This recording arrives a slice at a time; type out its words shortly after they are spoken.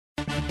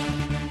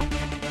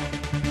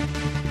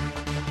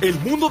El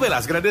mundo de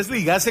las grandes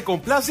ligas se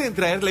complace en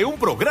traerle un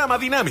programa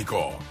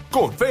dinámico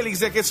con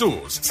Félix de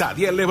Jesús,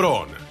 Sadiel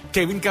Lebrón,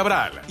 Kevin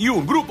Cabral y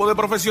un grupo de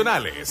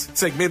profesionales.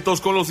 Segmentos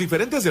con los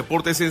diferentes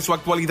deportes en su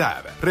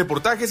actualidad.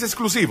 Reportajes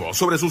exclusivos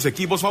sobre sus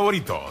equipos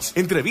favoritos.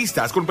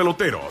 Entrevistas con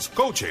peloteros,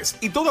 coaches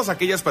y todas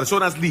aquellas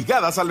personas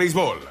ligadas al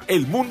béisbol.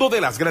 El mundo de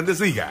las grandes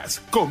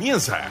ligas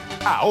comienza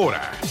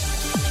ahora.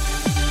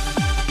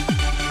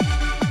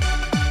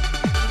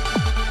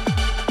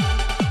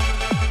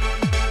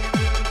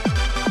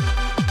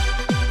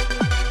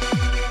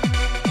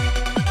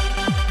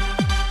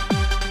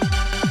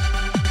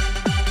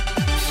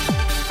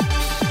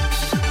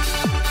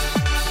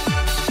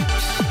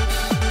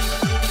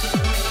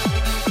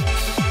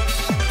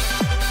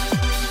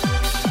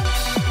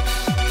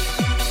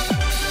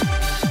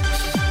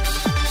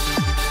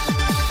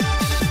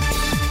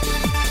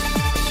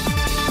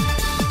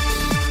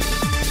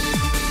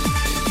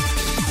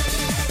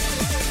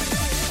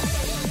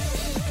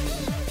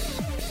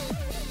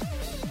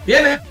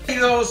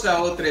 Bienvenidos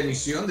a otra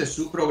emisión de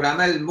su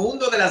programa El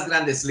Mundo de las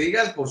Grandes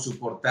Ligas por sus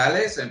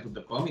portales en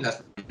 .com y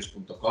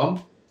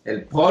laspropias.com.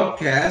 El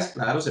podcast,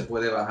 claro, se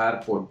puede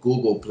bajar por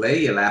Google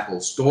Play y el Apple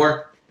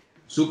Store.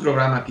 Su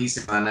programa aquí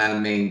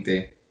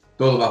semanalmente,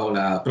 todo bajo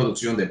la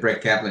producción de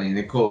Brett Kaplan y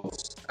Nick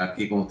Coles.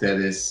 Aquí con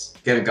ustedes,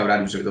 Kevin Cabral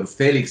y un servidor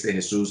Félix de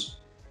Jesús,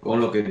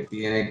 con lo que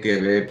tiene que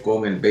ver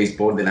con el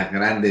béisbol de las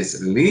Grandes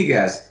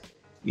Ligas.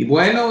 Y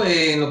bueno,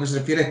 en lo que se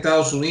refiere a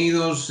Estados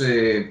Unidos,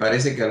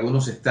 parece que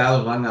algunos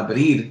estados van a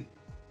abrir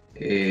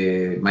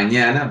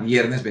mañana,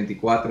 viernes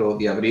 24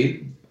 de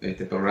abril.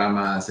 Este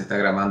programa se está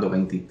grabando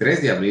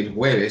 23 de abril,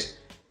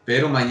 jueves,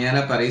 pero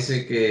mañana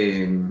parece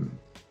que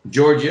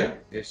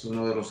Georgia es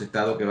uno de los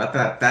estados que va a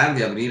tratar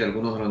de abrir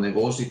algunos de los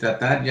negocios y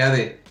tratar ya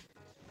de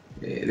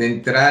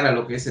entrar a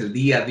lo que es el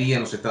día a día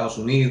en los Estados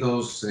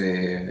Unidos.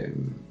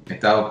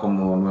 Estados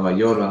como Nueva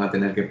York van a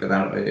tener que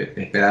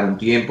esperar un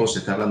tiempo. Se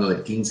está hablando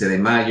del 15 de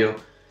mayo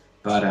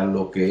para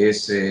lo que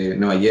es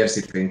Nueva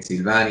Jersey,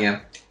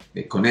 Pensilvania,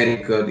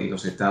 Connecticut y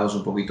los estados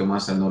un poquito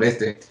más al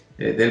noreste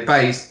del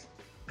país.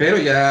 Pero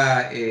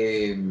ya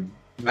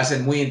va a ser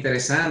muy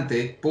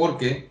interesante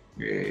porque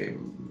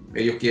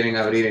ellos quieren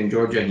abrir en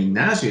Georgia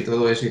gimnasio y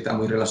todo eso, y está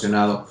muy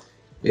relacionado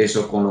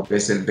eso con lo que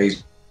es el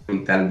béisbol.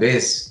 Y tal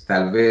vez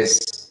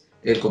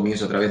el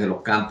comienzo a través de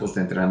los campos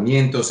de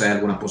entrenamientos, hay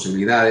algunas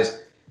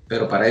posibilidades,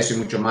 pero para eso y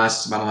mucho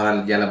más vamos a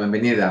dar ya la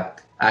bienvenida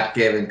a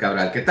Kevin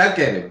Cabral. ¿Qué tal,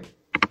 Kevin?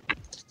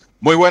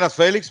 Muy buenas,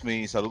 Félix.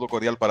 Mi saludo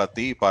cordial para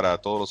ti y para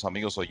todos los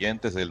amigos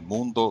oyentes del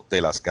mundo de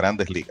las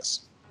Grandes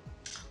Ligas.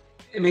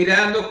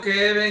 Mirando,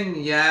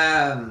 Kevin,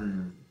 ya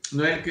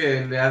no es el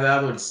que le ha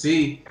dado el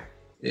sí,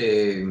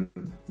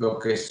 lo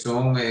que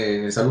son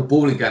salud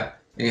pública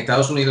en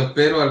Estados Unidos,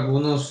 pero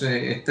algunos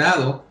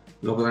estados,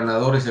 los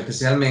gobernadores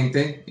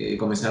especialmente,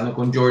 comenzando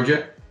con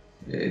Georgia,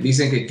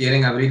 dicen que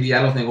quieren abrir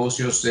ya los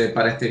negocios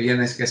para este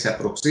viernes que se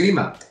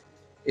aproxima.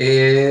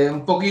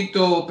 Un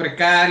poquito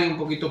precario, un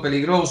poquito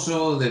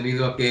peligroso,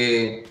 debido a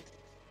que,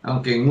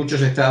 aunque en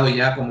muchos estados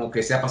ya como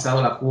que se ha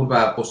pasado la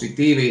curva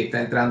positiva y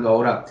está entrando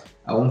ahora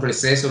a un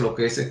receso lo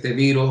que es este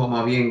virus, o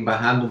más bien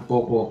bajando un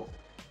poco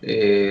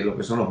lo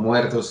que son los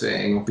muertos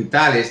en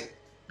hospitales.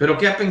 Pero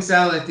 ¿qué has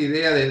pensado de esta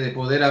idea de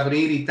poder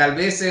abrir y tal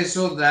vez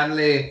eso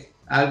darle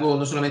algo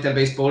no solamente al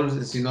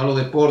béisbol, sino a los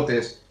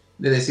deportes,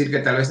 de decir que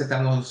tal vez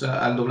estamos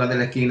al doblar de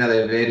la esquina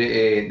de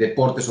ver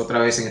deportes otra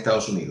vez en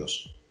Estados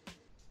Unidos?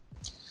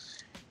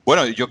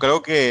 Bueno, yo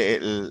creo que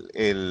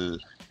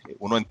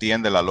uno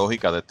entiende la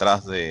lógica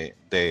detrás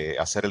de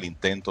hacer el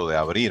intento de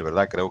abrir,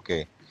 ¿verdad? Creo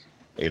que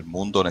el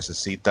mundo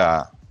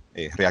necesita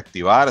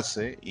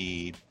reactivarse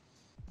y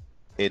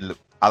el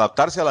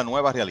adaptarse a la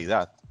nueva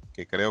realidad,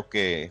 que creo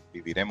que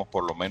viviremos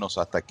por lo menos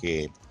hasta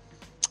que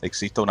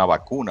exista una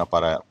vacuna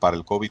para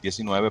el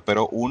COVID-19,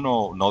 pero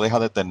uno no deja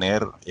de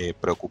tener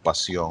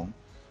preocupación,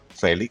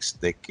 Félix,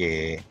 de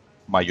que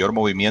mayor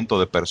movimiento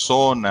de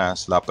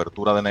personas, la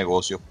apertura de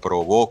negocios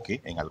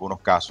provoque, en algunos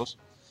casos,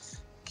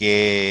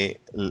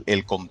 que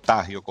el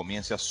contagio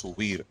comience a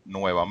subir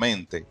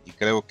nuevamente. Y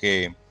creo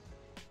que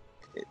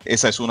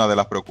esa es una de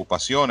las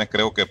preocupaciones.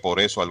 Creo que por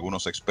eso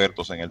algunos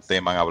expertos en el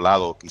tema han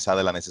hablado quizá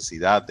de la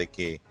necesidad de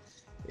que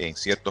en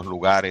ciertos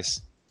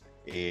lugares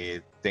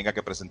tenga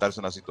que presentarse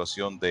una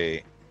situación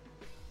de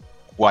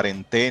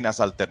cuarentenas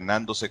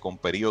alternándose con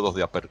periodos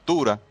de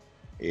apertura,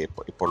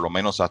 por lo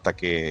menos hasta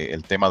que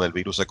el tema del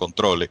virus se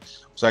controle.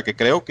 O sea que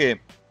creo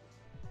que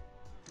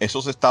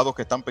esos estados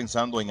que están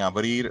pensando en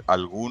abrir,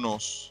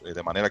 algunos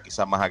de manera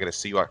quizás más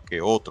agresiva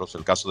que otros,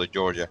 el caso de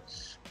Georgia,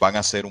 van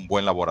a ser un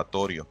buen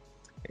laboratorio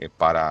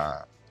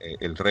para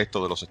el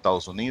resto de los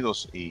Estados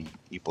Unidos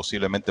y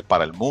posiblemente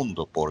para el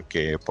mundo,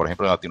 porque por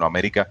ejemplo en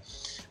Latinoamérica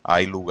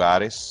hay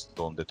lugares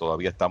donde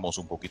todavía estamos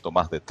un poquito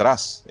más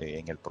detrás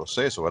en el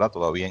proceso, ¿verdad?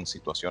 Todavía en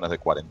situaciones de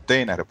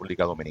cuarentena. En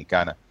República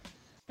Dominicana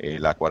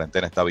la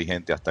cuarentena está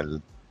vigente hasta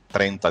el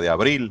 30 de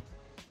abril.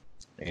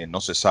 No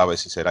se sabe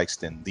si será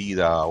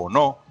extendida o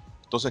no.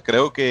 Entonces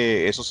creo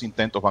que esos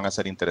intentos van a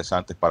ser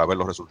interesantes para ver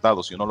los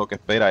resultados. Y uno lo que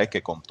espera es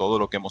que con todo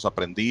lo que hemos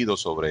aprendido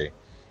sobre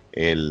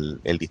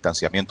el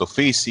distanciamiento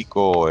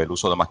físico, el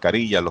uso de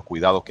mascarillas, los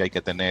cuidados que hay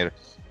que tener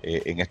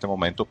en este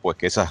momento, pues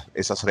que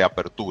esas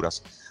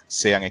reaperturas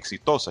sean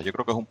exitosas. Yo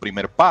creo que es un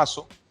primer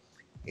paso.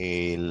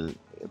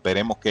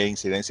 Veremos qué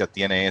incidencia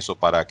tiene eso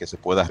para que se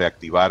pueda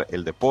reactivar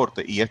el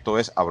deporte, y esto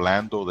es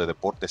hablando de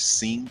deportes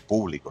sin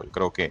público. Yo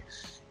creo que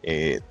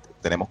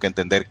tenemos que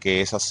entender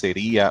que esa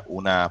sería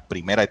una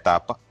primera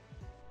etapa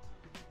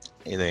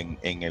en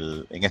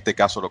este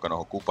caso lo que nos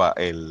ocupa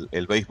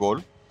el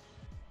béisbol,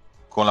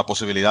 con la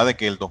posibilidad de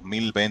que el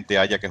 2020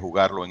 haya que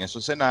jugarlo en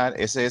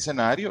ese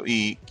escenario,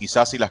 y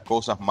quizás si las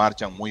cosas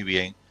marchan muy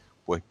bien,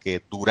 pues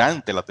que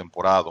durante la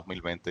temporada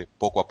 2020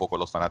 poco a poco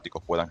los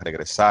fanáticos puedan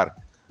regresar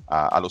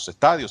a los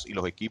estadios y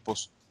los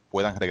equipos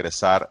puedan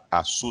regresar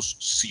a sus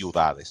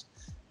ciudades.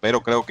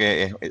 Pero creo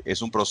que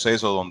es un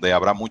proceso donde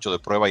habrá mucho de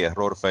prueba y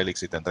error,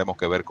 Félix, y tendremos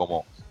que ver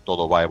cómo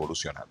todo va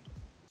evolucionando.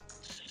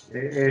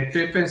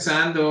 Estoy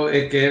pensando,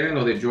 Kevin,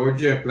 lo de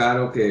Georgia,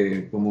 claro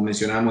que como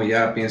mencionamos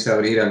ya piensa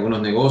abrir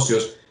algunos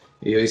negocios.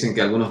 Ellos dicen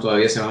que algunos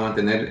todavía se van a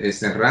mantener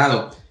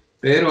cerrados,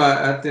 pero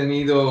ha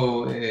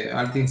tenido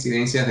alta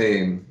incidencia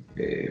de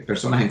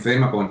personas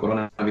enfermas con el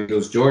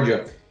coronavirus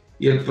Georgia.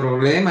 Y el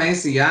problema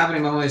es si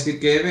abren, vamos a decir,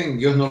 Kevin,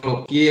 Dios no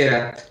lo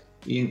quiera,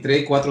 y en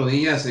 3 o 4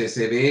 días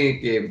se ve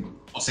que,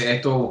 o sea,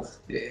 esto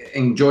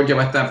en Georgia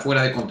va a estar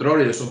fuera de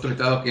control, y los otros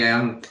estados que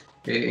han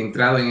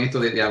entrado en esto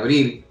desde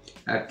abril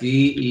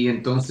aquí, y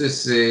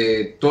entonces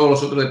todos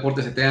los otros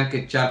deportes se tengan que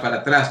echar para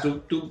atrás.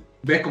 ¿Tú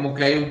ves como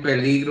que hay un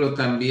peligro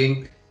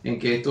también en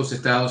que estos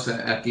estados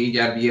aquí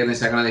ya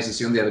viernes hagan la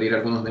decisión de abrir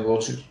algunos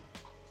negocios?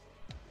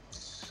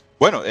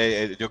 Bueno,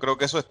 yo creo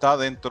que eso está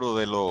dentro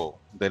de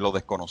lo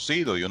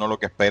desconocido, y uno lo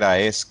que espera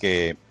es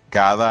que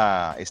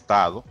cada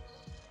estado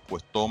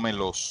pues tome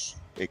los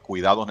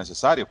cuidados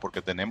necesarios,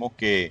 porque tenemos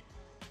que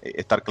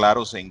estar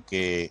claros en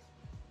que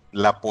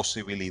la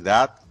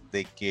posibilidad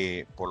de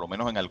que por lo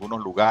menos en algunos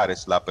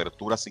lugares la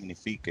apertura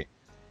signifique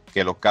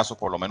que los casos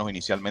por lo menos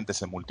inicialmente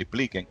se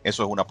multipliquen,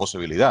 eso es una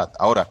posibilidad.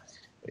 Ahora,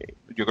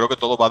 yo creo que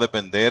todo va a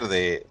depender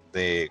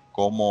de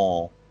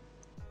cómo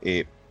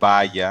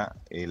vaya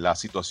la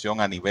situación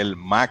a nivel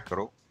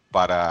macro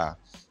para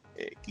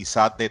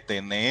quizás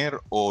detener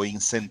o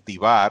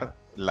incentivar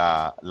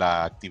la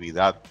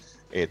actividad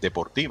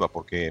deportiva,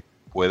 porque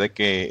puede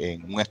que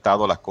en un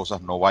estado las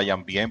cosas no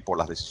vayan bien por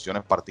las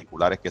decisiones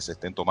particulares que se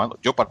estén tomando.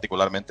 Yo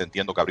particularmente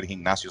entiendo que abrir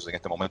gimnasios en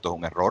este momento es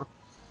un error,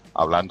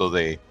 hablando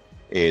de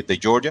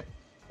Georgia,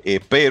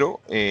 pero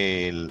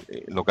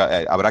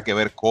habrá que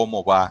ver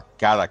cómo va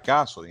cada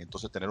caso, y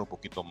entonces tener un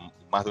poquito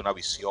más de una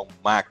visión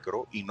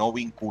macro y no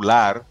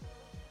vincular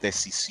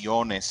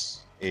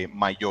decisiones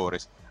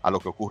mayores a lo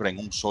que ocurre en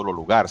un solo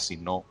lugar,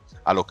 sino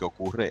a lo que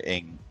ocurre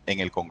en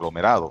el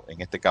conglomerado, en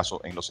este caso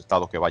en los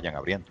estados que vayan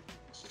abriendo.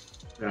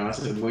 Va a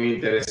ser muy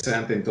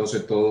interesante,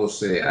 entonces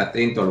todos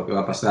atentos a lo que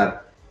va a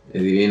pasar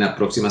en la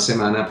próxima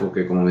semana,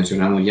 porque como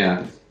mencionamos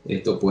ya,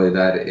 esto puede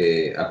dar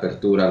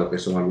apertura a lo que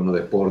son algunos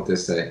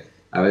deportes,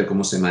 a ver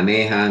cómo se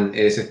manejan.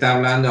 Se está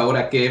hablando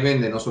ahora, Kevin,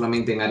 de no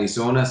solamente en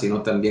Arizona,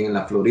 sino también en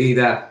la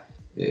Florida,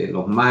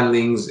 los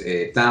Marlins,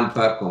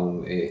 Tampa,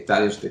 con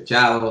estadios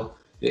techados.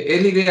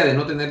 Es la idea de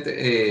no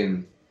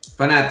tener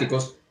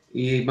fanáticos,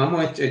 y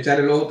vamos a echar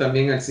el ojo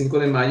también al 5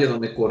 de mayo,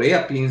 donde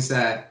Corea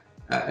piensa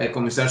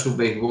comenzar su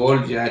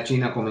béisbol, ya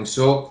China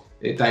comenzó,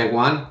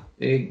 Taiwán.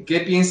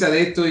 ¿Qué piensa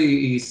de esto?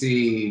 Y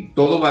si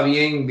todo va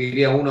bien,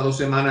 diría 1 o 2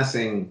 semanas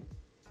en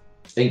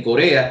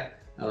Corea,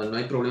 donde no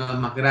hay problemas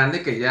más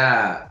grandes, que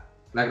ya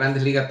las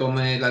grandes ligas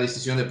tome la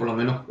decisión de por lo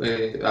menos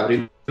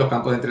abrir los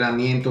campos de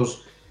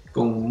entrenamientos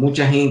con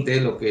mucha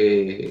gente, lo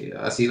que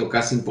ha sido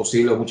casi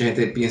imposible, mucha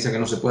gente piensa que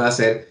no se puede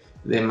hacer,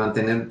 de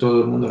mantener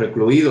todo el mundo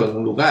recluido en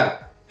un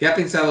lugar. ¿Qué ha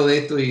pensado de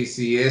esto, y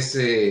si es...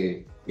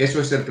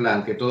 eso es el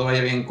plan, que todo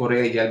vaya bien en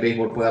Corea y ya el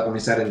béisbol pueda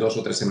comenzar en 2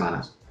 o 3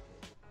 semanas?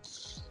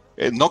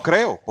 No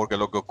creo, porque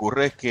lo que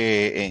ocurre es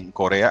que en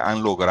Corea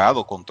han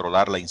logrado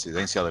controlar la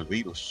incidencia del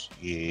virus,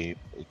 y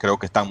creo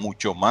que están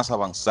mucho más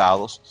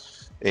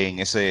avanzados en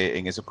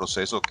ese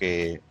proceso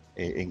que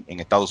en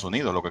Estados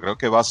Unidos. Lo que creo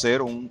que va a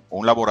ser un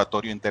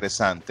laboratorio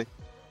interesante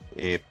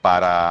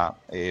para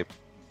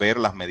ver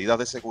las medidas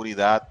de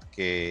seguridad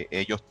que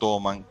ellos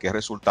toman, qué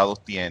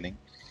resultados tienen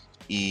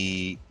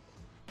y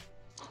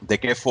de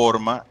qué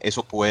forma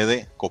eso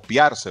puede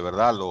copiarse,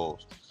 ¿verdad?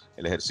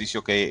 El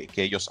ejercicio que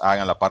ellos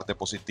hagan, la parte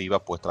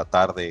positiva, pues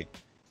tratar de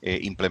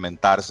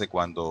implementarse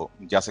cuando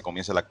ya se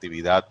comience la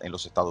actividad en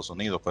los Estados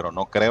Unidos. Pero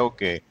no creo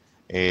que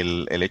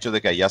el hecho de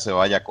que allá se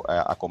vaya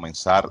a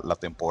comenzar la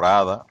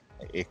temporada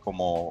es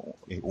como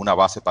una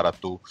base para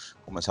tú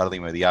comenzar de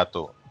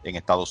inmediato en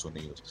Estados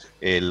Unidos.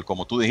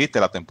 Como tú dijiste,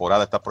 la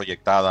temporada está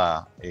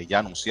proyectada, ya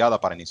anunciada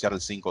para iniciar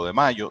el 5 de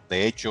mayo.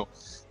 De hecho,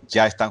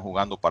 ya están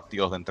jugando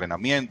partidos de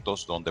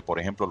entrenamientos donde, por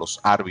ejemplo, los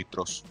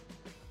árbitros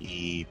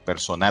y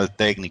personal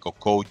técnico,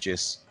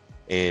 coaches,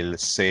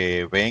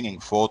 se ven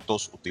en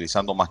fotos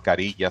utilizando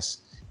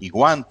mascarillas y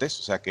guantes,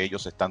 o sea que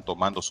ellos están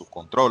tomando sus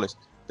controles.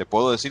 Te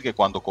puedo decir que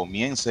cuando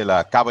comience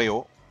la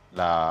KBO,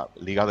 la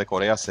Liga de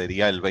Corea,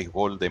 sería el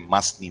béisbol de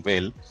más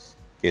nivel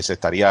que se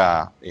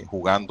estaría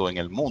jugando en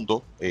el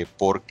mundo,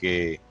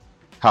 porque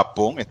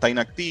Japón está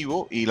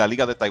inactivo y la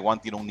Liga de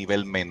Taiwán tiene un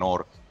nivel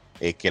menor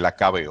que la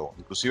KBO.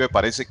 Inclusive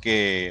parece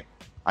que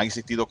han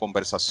existido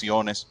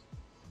conversaciones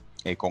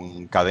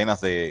con cadenas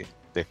de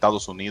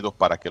Estados Unidos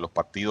para que los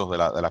partidos de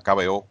la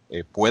KBO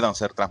puedan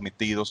ser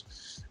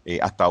transmitidos.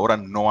 Hasta ahora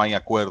no hay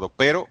acuerdo,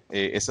 pero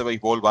ese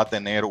béisbol va a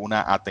tener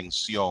una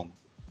atención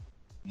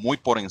muy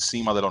por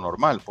encima de lo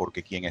normal,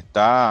 porque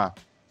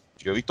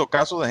yo he visto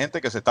casos de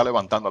gente que se está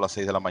levantando a las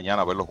 6 de la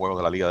mañana a ver los juegos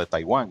de la Liga de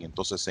Taiwán.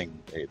 Entonces,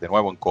 de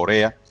nuevo en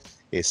Corea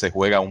se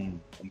juega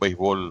un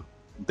béisbol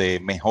de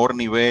mejor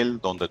nivel,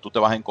 donde tú te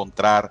vas a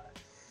encontrar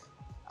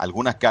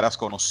algunas caras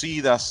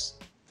conocidas,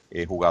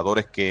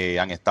 jugadores que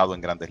han estado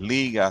en grandes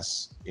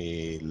ligas,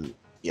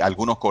 y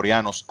algunos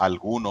coreanos,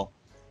 algunos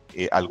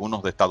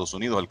de Estados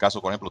Unidos. El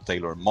caso, por ejemplo,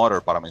 Taylor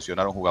Motter, para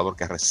mencionar un jugador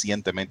que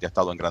recientemente ha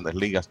estado en grandes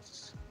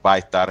ligas, va a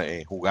estar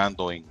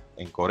jugando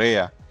en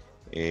Corea.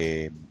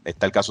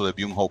 Está el caso de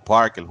Byung-ho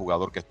Park, el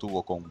jugador que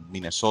estuvo con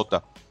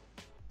Minnesota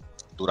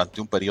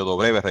durante un periodo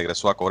breve,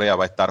 regresó a Corea,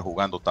 va a estar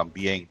jugando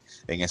también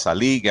en esa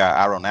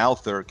liga. Aaron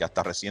Alther, que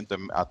hasta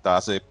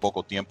hace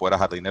poco tiempo era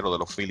jardinero de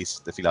los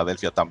Phillies de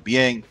Filadelfia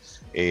también.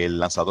 El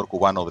lanzador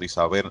cubano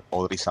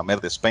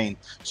Odrizamer de Spain,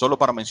 solo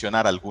para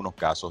mencionar algunos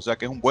casos. O sea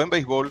que es un buen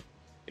béisbol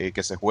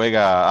que se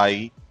juega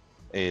ahí.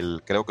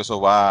 Creo que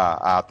eso va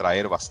a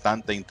atraer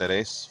bastante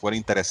interés. Fuera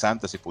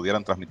interesante si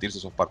pudieran transmitirse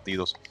esos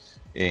partidos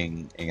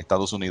en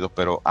Estados Unidos,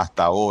 pero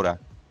hasta ahora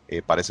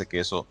parece que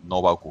eso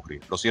no va a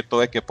ocurrir. Lo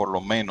cierto es que por lo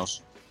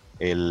menos,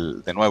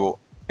 de nuevo,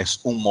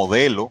 es un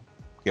modelo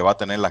que va a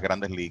tener las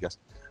grandes ligas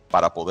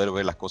para poder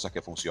ver las cosas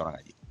que funcionan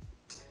allí.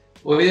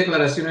 Hoy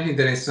declaraciones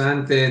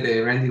interesantes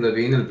de Randy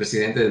Levine, el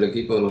presidente del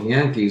equipo de los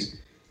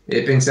Yankees,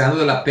 pensando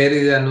de la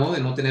pérdida, ¿no?,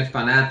 de no tener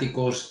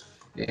fanáticos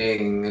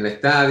en el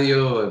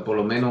estadio. Por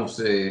lo menos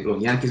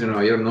los Yankees de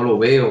Nueva York no lo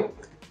veo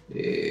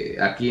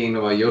aquí en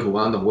Nueva York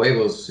jugando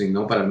juegos,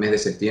 sino para el mes de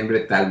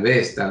septiembre, tal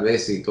vez,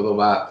 si todo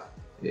va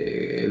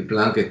el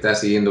plan que está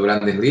siguiendo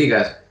Grandes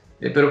Ligas.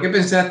 Pero ¿qué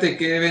pensaste,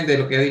 Kevin, de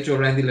lo que ha dicho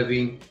Randy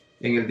Levine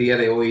en el día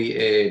de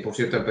hoy, por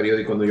cierto, el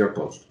periódico New York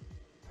Post?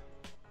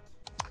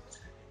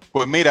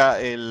 Pues mira,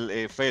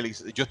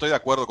 Félix, yo estoy de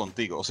acuerdo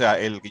contigo. O sea,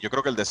 yo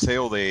creo que el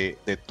deseo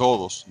de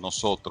todos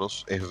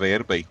nosotros es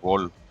ver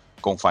béisbol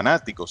con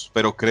fanáticos,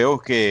 pero creo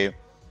que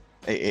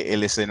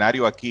el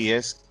escenario aquí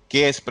es,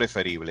 ¿qué es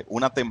preferible?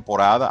 Una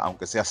temporada,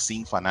 aunque sea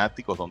sin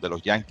fanáticos, donde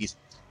los Yankees,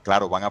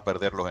 claro, van a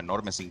perder los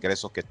enormes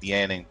ingresos que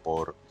tienen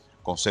por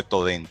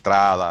concepto de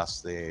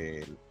entradas,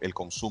 el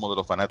consumo de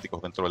los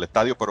fanáticos dentro del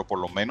estadio, pero por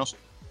lo menos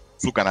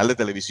su canal de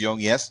televisión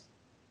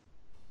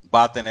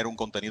va a tener un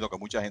contenido que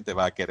mucha gente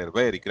va a querer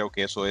ver, y creo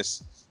que eso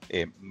es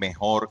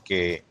mejor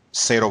que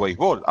cero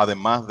béisbol,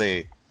 además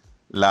de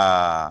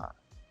la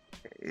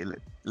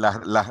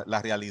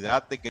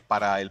realidad de que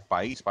para el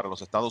país, para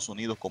los Estados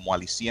Unidos, como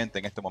aliciente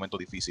en este momento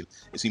difícil,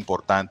 es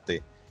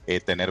importante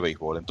tener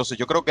béisbol. Entonces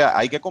yo creo que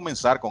hay que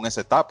comenzar con esa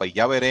etapa, y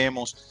ya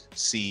veremos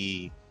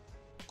si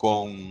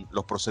con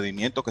los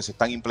procedimientos que se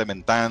están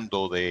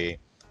implementando de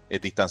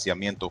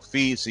distanciamiento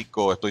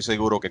físico, estoy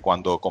seguro que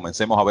cuando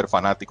comencemos a ver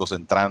fanáticos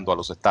entrando a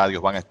los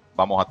estadios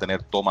vamos a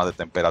tener tomas de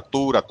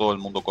temperatura, todo el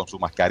mundo con su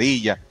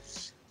mascarilla.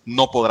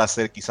 No podrá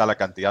ser quizá la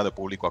cantidad de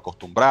público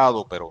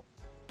acostumbrado, pero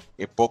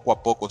poco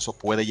a poco eso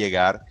puede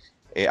llegar.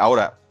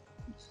 Ahora,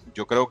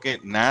 yo creo que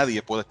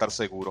nadie puede estar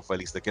seguro,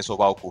 Félix, de que eso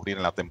va a ocurrir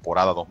en la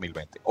temporada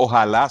 2020.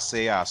 Ojalá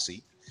sea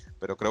así,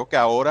 pero creo que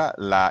ahora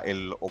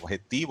el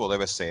objetivo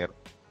debe ser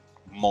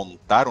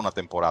montar una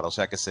temporada, o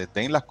sea, que se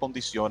den las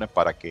condiciones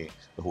para que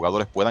los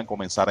jugadores puedan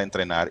comenzar a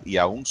entrenar, y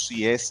aún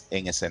si es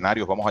en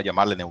escenarios, vamos a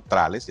llamarle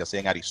neutrales, ya sea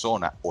en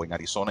Arizona o en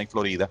Arizona y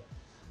Florida,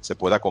 se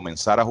pueda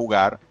comenzar a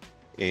jugar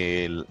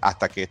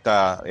hasta que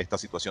esta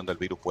situación del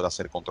virus pueda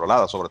ser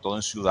controlada, sobre todo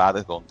en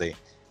ciudades donde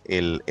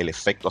el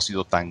efecto ha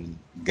sido tan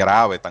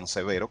grave, tan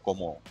severo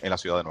como en la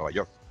ciudad de Nueva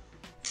York.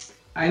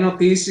 Hay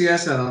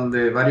noticias a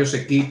donde varios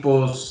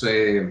equipos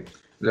le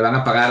van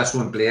a pagar a sus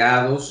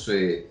empleados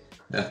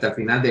hasta el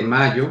final de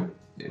mayo.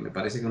 Me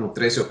parece que unos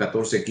 13 o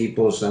 14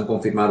 equipos han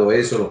confirmado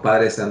eso. Los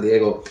Padres de San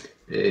Diego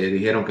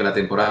dijeron que la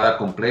temporada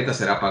completa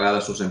será pagada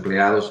a sus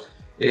empleados.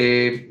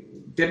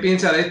 ¿Qué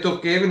piensa de esto,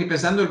 Kevin? Y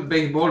pensando en el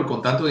béisbol,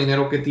 con tanto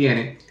dinero que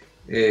tiene,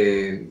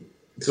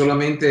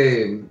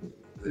 solamente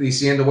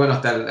diciendo, bueno,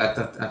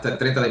 hasta el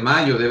 30 de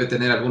mayo debe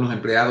tener algunos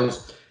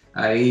empleados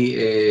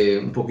ahí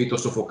un poquito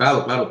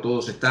sofocados. Claro,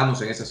 todos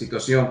estamos en esa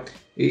situación.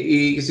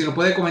 Y si nos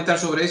puede comentar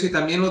sobre eso, y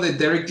también lo de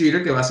Derek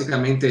Jeter, que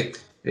básicamente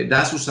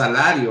da su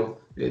salario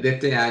de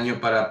este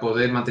año para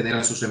poder mantener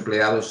a sus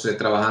empleados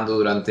trabajando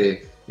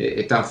durante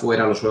están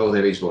fuera los juegos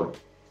de béisbol.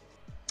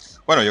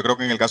 Bueno, yo creo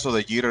que en el caso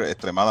de Jeter,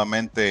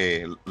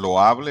 extremadamente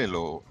loable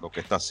lo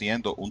que está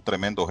haciendo, un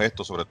tremendo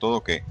gesto, sobre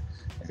todo que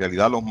en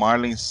realidad los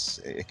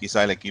Marlins es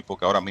quizá el equipo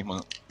que ahora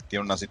mismo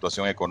tiene una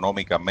situación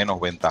económica menos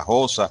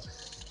ventajosa.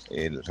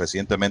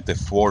 Recientemente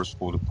Forbes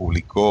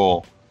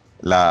publicó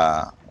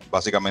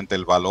básicamente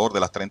el valor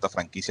de las 30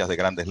 franquicias de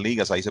Grandes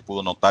Ligas. Ahí se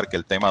pudo notar que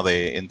el tema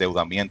de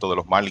endeudamiento de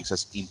los Marlins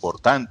es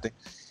importante.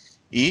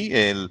 Y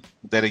el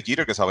Derek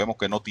Jeter, que sabemos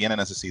que no tiene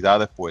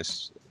necesidades,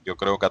 pues yo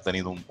creo que ha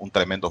tenido un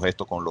tremendo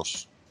gesto con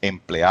los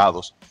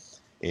empleados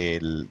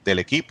del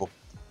equipo.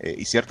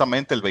 Y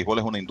ciertamente el béisbol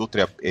es una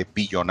industria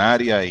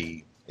billonaria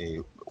y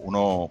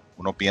uno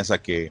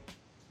piensa que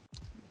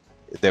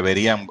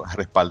deberían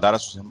respaldar a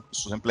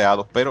sus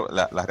empleados, pero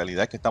la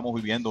realidad es que estamos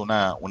viviendo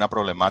una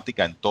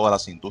problemática en todas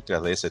las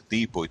industrias de ese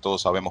tipo y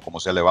todos sabemos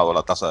cómo se ha elevado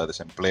la tasa de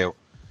desempleo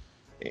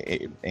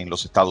en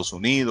los Estados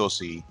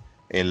Unidos y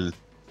el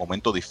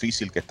momento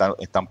difícil que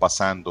están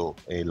pasando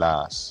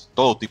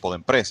todo tipo de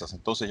empresas.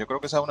 Entonces yo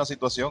creo que esa es una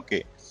situación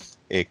que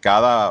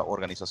cada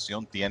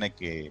organización tiene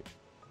que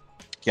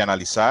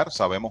analizar.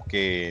 Sabemos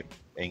que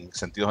en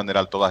sentido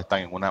general todas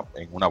están en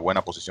una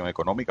buena posición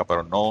económica,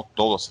 pero no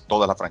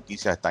todas las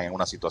franquicias están en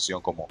una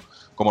situación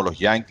como los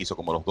Yankees o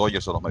como los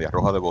Dodgers o los Medias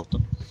Rojas de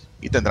Boston,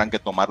 y tendrán que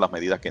tomar las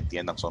medidas que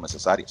entiendan son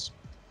necesarias.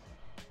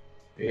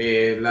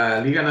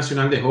 La Liga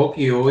Nacional de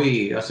Hockey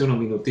hoy, hace unos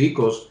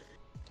minuticos,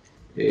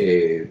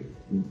 le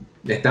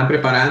están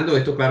preparando,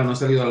 esto claro no ha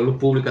salido a la luz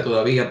pública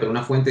todavía, pero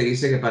una fuente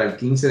dice que para el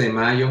 15 de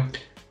mayo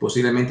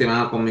posiblemente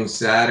van a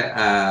comenzar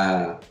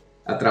a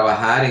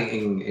trabajar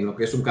en lo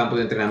que es un campo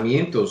de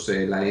entrenamientos.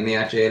 La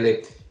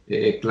NHL,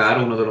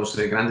 claro, uno de los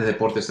grandes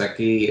deportes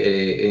aquí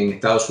en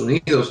Estados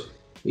Unidos,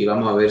 y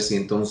vamos a ver si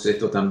entonces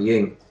esto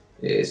también,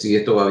 si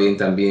esto va bien,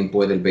 también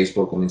puede el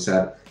béisbol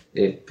comenzar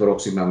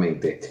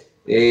próximamente.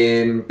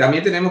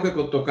 También tenemos que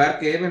tocar,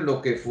 Kevin,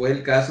 lo que fue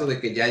el caso de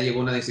que ya llegó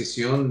una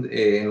decisión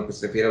en lo que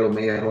se refiere a los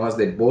Medias Rojas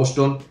de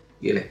Boston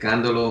y el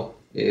escándalo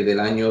del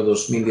año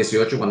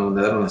 2018 cuando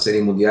ganaron la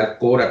Serie Mundial.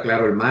 Cora,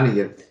 claro, el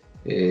manager.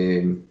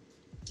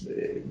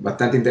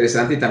 Bastante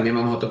interesante, y también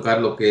vamos a tocar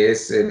lo que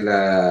es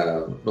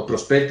los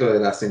prospectos de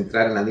la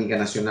central en la Liga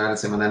Nacional.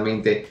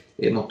 Semanalmente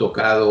hemos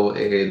tocado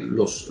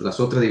las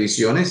otras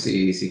divisiones,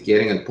 y si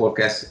quieren el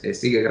podcast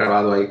sigue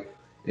grabado ahí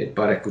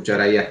para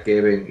escuchar ahí a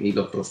Kevin y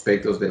los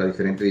prospectos de las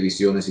diferentes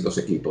divisiones y los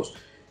equipos.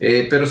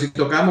 Pero si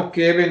tocamos,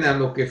 Kevin, a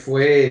lo que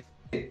fue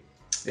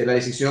la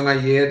decisión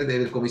ayer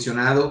del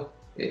comisionado,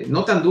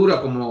 no tan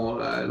dura como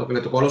lo que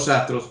le tocó a los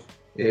Astros,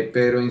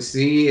 pero en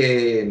sí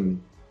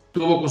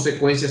tuvo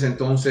consecuencias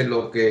entonces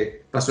lo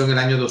que pasó en el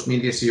año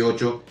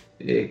 2018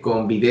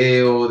 con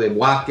video de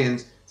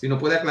Watkins. Si nos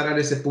puede aclarar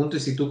ese punto, y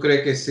si tú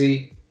crees que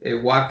sí,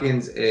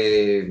 Watkins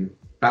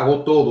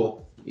pagó todo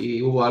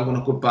y hubo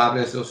algunos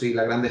culpables, o si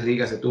las Grandes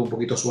Ligas estuvo un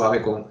poquito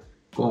suave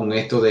con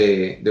esto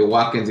de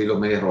Watkins y los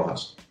Medias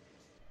Rojas.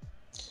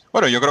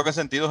 Bueno, yo creo que en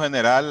sentido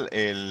general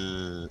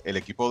el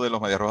equipo de los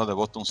Medias Rojas de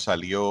Boston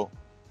salió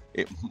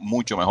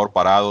mucho mejor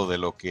parado de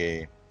lo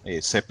que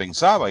se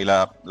pensaba, y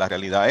la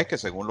realidad es que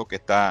según lo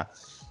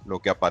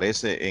que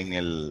aparece en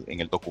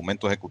el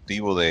documento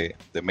ejecutivo de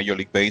Major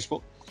League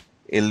Baseball,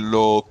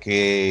 lo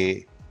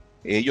que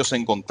ellos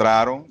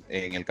encontraron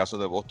en el caso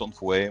de Boston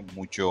fue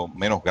mucho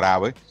menos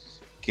grave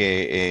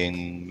que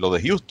en lo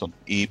de Houston,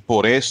 y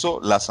por eso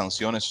las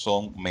sanciones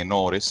son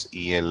menores.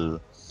 Y el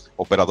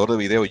operador de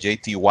video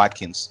JT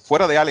Watkins,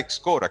 fuera de Alex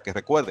Cora, que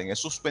recuerden es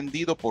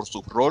suspendido por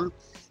su rol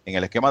en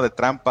el esquema de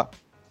trampa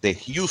de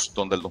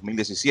Houston del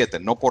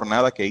 2017, no por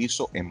nada que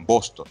hizo en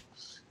Boston.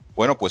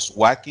 Bueno, pues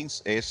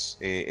Watkins es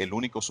el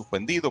único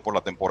suspendido por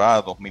la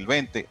temporada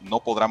 2020, no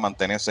podrá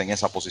mantenerse en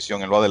esa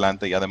posición en lo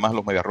adelante, y además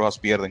los Medias Rojas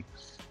pierden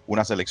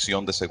una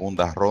selección de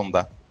segunda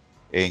ronda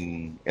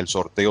en el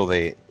sorteo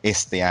de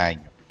este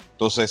año.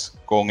 Entonces,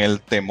 con el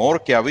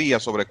temor que había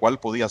sobre cuál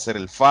podía ser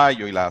el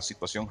fallo y la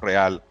situación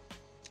real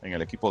en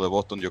el equipo de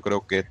Boston, yo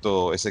creo que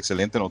esto es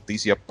excelente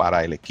noticia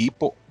para el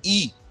equipo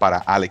y para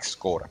Alex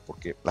Cora,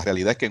 porque la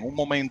realidad es que en un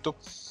momento,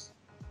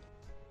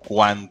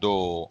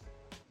 cuando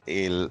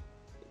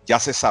ya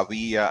se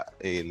sabía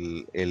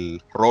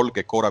el rol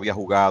que Cora había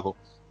jugado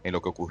en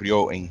lo que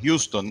ocurrió en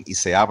Houston, y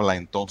se habla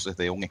entonces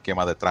de un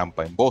esquema de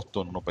trampa en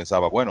Boston, uno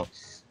pensaba, bueno,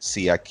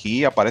 si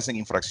aquí aparecen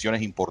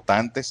infracciones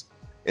importantes,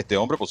 este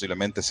hombre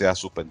posiblemente sea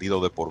suspendido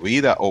de por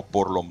vida, o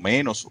por lo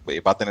menos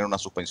va a tener una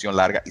suspensión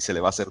larga y se le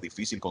va a hacer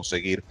difícil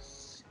conseguir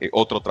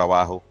otro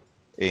trabajo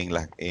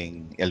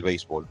en el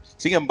béisbol.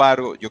 Sin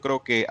embargo, yo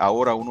creo que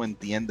ahora uno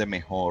entiende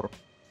mejor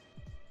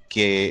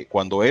que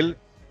cuando él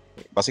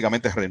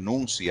básicamente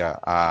renuncia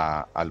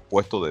al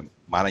puesto de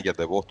manager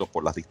de Boston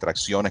por las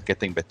distracciones que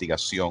esta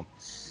investigación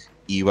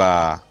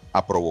iba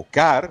a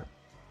provocar,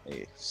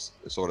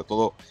 sobre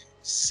todo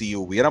si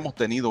hubiéramos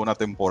tenido una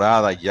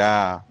temporada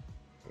ya,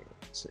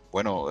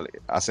 bueno,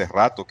 hace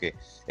rato que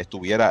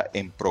estuviera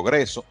en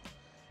progreso.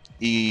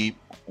 Y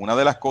una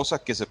de las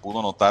cosas que se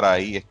pudo notar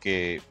ahí es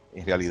que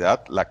en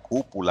realidad la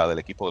cúpula del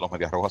equipo de los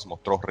Medias Rojas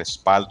mostró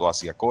respaldo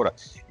hacia Cora.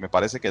 Me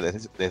parece que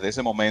desde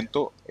ese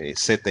momento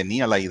se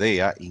tenía la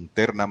idea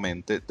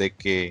internamente de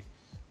que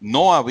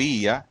no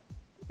había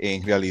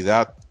en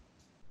realidad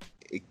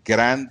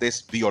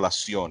grandes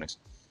violaciones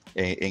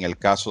en el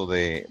caso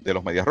de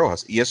los Medias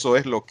Rojas. Y eso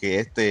es lo que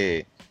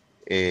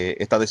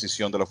esta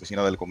decisión de la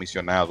oficina del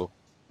comisionado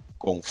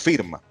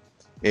confirma.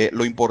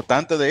 Lo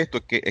importante de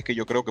esto es que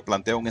yo creo que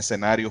plantea un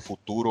escenario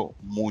futuro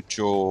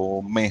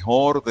mucho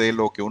mejor de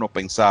lo que uno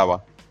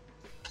pensaba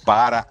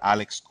para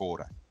Alex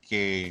Cora,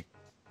 que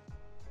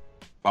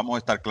vamos a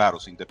estar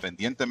claros,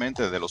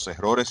 independientemente de los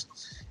errores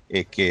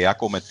que ha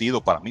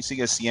cometido, para mí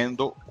sigue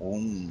siendo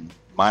un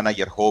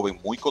manager joven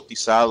muy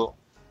cotizado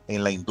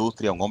en la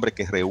industria, un hombre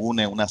que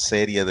reúne una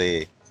serie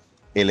de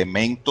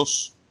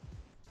elementos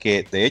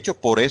que, de hecho,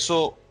 por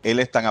eso él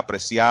es tan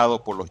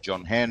apreciado por los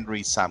John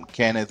Henry, Sam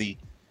Kennedy,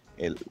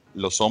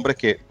 los hombres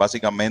que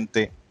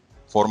básicamente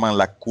forman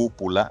la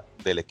cúpula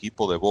del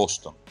equipo de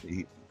Boston.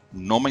 Y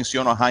no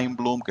menciono a Chaim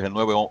Bloom, que es el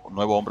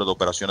nuevo hombre de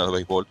operaciones de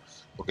béisbol,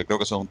 porque creo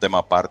que eso es un tema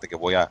aparte que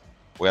voy a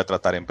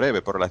tratar en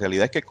breve, pero la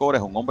realidad es que Cora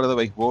es un hombre de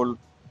béisbol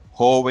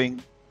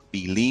joven,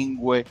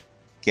 bilingüe,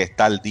 que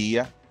está al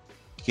día,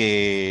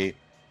 que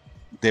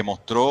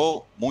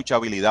demostró mucha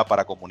habilidad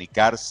para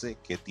comunicarse,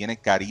 que tiene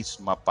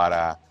carisma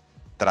para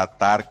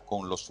tratar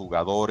con los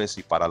jugadores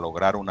y para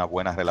lograr una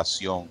buena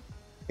relación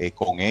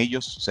con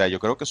ellos. O sea, yo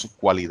creo que sus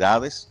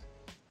cualidades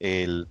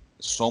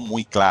son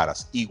muy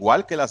claras,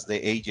 igual que las de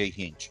A.J.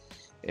 Hinch,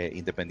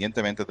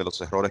 independientemente de los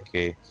errores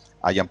que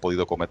hayan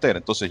podido cometer.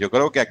 Entonces yo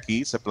creo que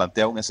aquí se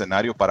plantea un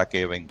escenario para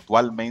que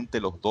eventualmente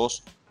los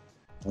dos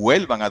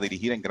vuelvan a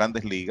dirigir en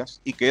grandes ligas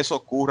y que eso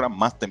ocurra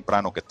más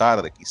temprano que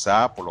tarde,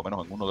 quizá por lo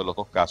menos en uno de los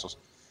dos casos,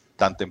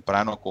 tan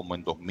temprano como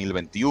en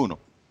 2021.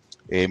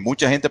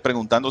 Mucha gente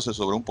preguntándose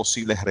sobre un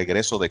posible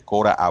regreso de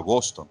Cora a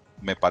Boston.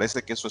 Me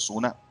parece que eso es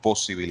una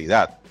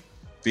posibilidad.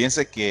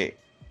 Fíjense que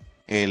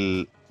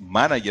el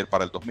manager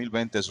para el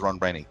 2020 es Ron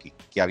Renicky,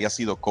 que había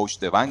sido coach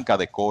de banca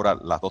de Cora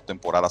las 2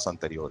 temporadas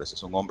anteriores.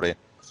 Es un hombre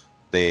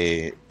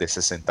de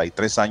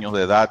 63 años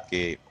de edad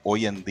que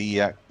hoy en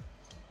día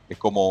es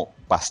como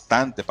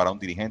bastante para un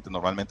dirigente.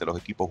 Normalmente los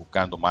equipos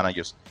buscando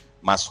managers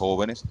más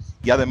jóvenes.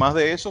 Y además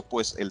de eso,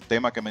 pues el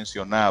tema que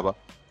mencionaba,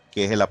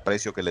 que es el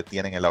aprecio que le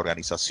tienen en la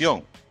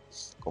organización,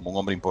 como un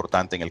hombre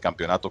importante en el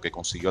campeonato que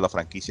consiguió la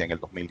franquicia en el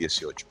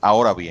 2018.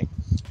 Ahora bien,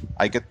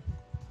 hay que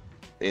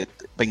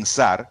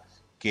pensar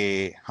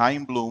que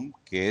Chaim Bloom,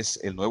 que es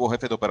el nuevo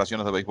jefe de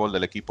operaciones de béisbol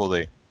del equipo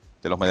de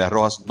los Medias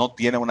Rojas, no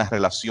tiene una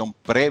relación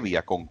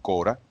previa con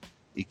Cora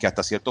y que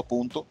hasta cierto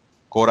punto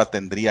Cora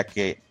tendría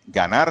que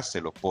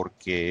ganárselo,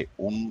 porque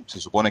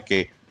se supone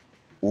que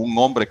un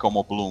hombre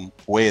como Bloom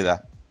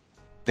pueda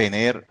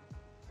tener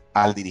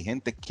al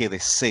dirigente que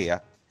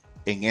desea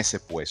en ese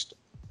puesto.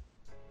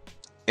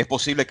 Es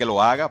posible que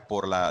lo haga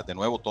por de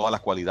nuevo, todas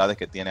las cualidades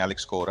que tiene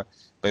Alex Cora,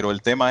 pero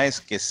el tema es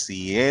que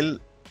si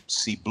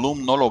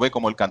Bloom no lo ve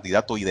como el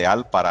candidato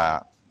ideal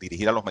para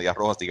dirigir a los Medias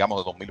Rojas, digamos,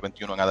 de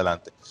 2021 en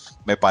adelante,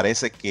 me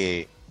parece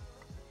que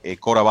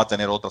Cora va a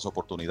tener otras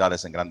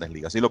oportunidades en grandes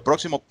ligas. Y lo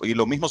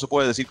mismo se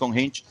puede decir con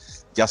Hinch,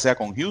 ya sea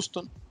con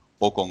Houston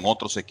o con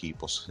otros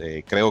equipos.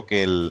 Creo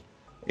que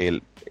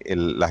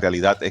la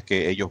realidad es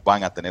que ellos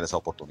van a tener esa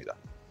oportunidad.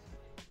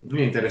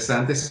 Muy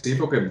interesante, sí,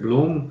 porque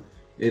Bloom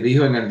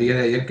dijo en el día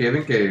de ayer,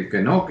 Kevin, que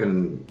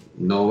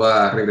no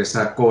va a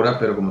regresar Cora,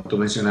 pero como tú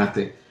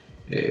mencionaste,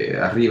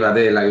 arriba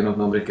de él hay unos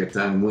nombres que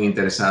están muy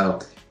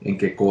interesados en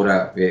que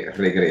Cora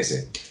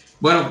regrese.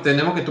 Bueno,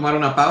 tenemos que tomar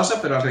una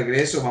pausa, pero al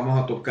regreso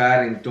vamos a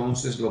tocar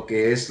entonces lo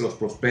que es los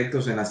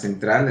prospectos en la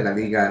central de la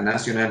Liga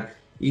Nacional,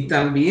 y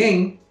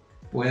también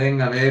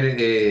pueden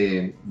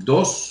haber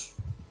 2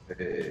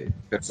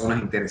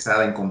 personas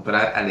interesadas en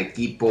comprar al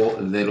equipo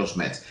de los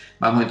Mets.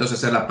 Vamos entonces a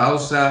hacer la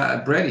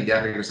pausa, Brett, y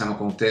ya regresamos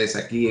con ustedes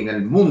aquí en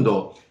el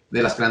mundo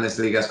de las grandes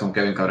ligas con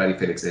Kevin Cabral y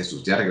Félix de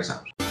Jesús. Ya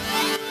regresamos.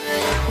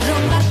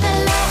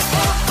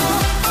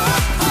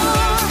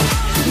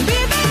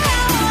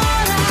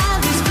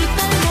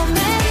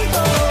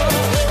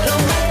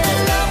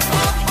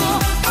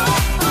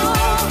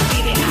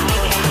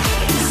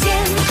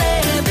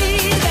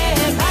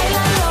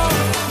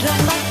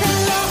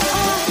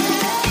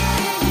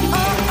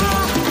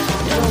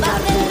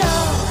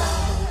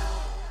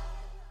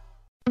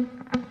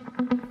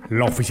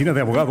 La oficina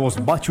de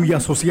abogados Bachu y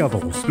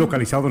Asociados,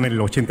 localizado en el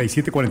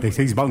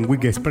 8746 Van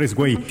Wyck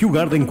Expressway, Kew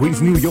Garden,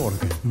 Queens, New York.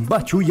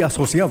 Bachu y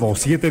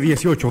Asociados,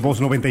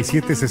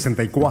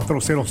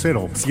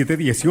 718-297-6400,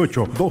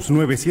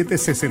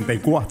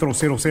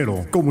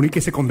 718-297-6400.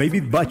 Comuníquese con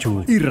David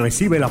Bachu y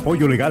recibe el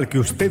apoyo legal que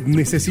usted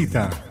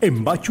necesita.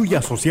 En Bachu y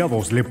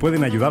Asociados le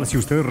pueden ayudar si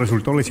usted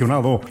resultó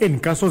lesionado en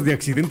casos de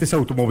accidentes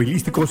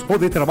automovilísticos o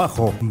de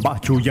trabajo.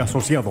 Bachu y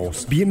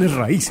Asociados, bienes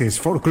raíces,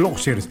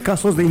 foreclosures,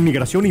 casos de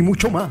inmigración y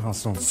mucho más.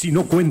 Si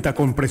no cuenta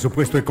con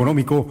presupuesto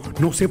económico,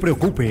 no se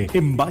preocupe.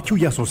 En Bachu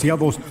y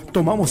Asociados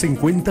tomamos en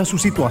cuenta su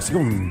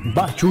situación.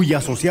 Bachu y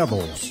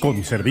Asociados,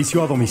 con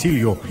servicio a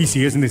domicilio, y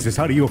si es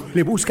necesario,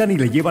 le buscan y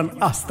le llevan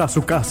hasta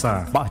su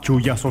casa. Bachu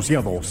y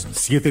Asociados,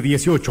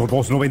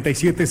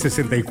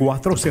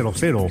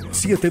 718-297-6400,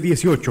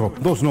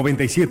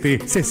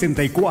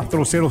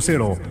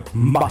 718-297-6400.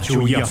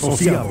 Bachu y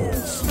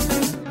Asociados.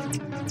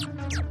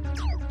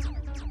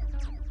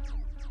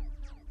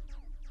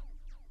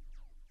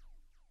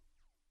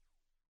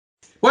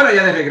 Bueno,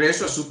 ya de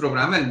regreso a su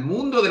programa El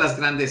Mundo de las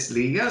Grandes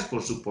Ligas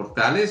por sus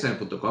portales en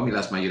 .com y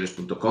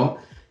lasmayores.com.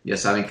 Ya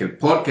saben que el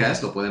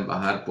podcast lo pueden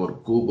bajar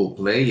por Google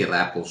Play y el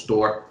Apple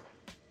Store.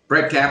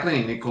 Brett Kaplan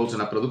y Nick Colts en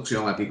la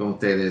producción, aquí con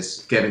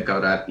ustedes Kevin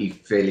Cabral y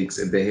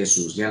Félix de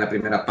Jesús. Ya en la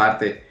primera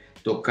parte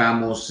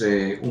tocamos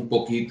un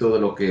poquito de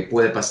lo que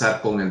puede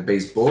pasar con el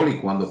béisbol y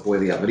cuándo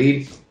puede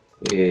abrir,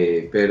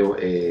 pero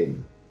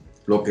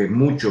lo que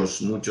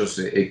muchos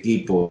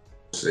equipos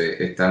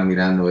están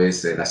mirando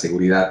es la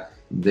seguridad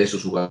de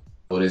sus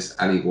jugadores,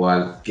 al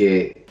igual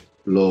que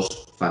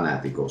los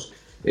fanáticos.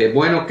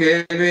 Bueno,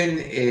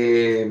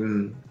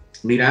 Kevin,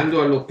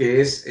 mirando a lo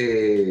que es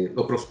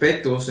los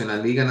prospectos en la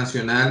Liga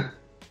Nacional,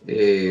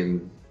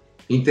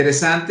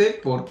 interesante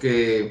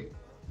porque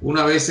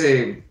una vez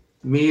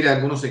mira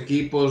algunos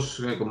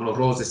equipos como los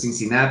Rojos de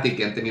Cincinnati,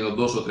 que han tenido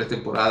 2 o 3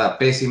 temporadas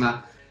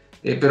pésimas,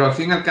 pero al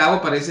fin y al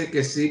cabo parece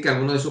que sí, que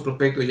algunos de esos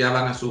prospectos ya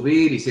van a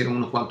subir, hicieron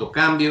unos cuantos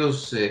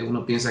cambios.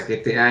 Uno piensa que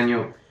este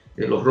año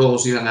los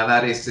Rojos iban a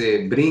dar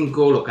ese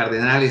brinco, los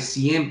Cardenales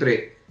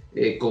siempre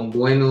con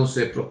buenos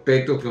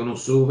prospectos que uno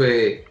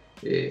sube,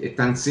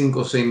 están 5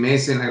 o 6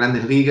 meses en las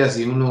Grandes Ligas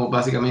y uno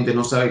básicamente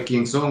no sabe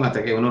quién son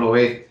hasta que uno lo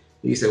ve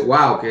y dice,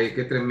 wow,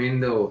 qué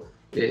tremendo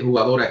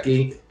jugador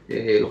aquí.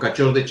 Los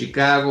Cachorros de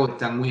Chicago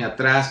están muy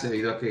atrás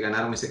debido a que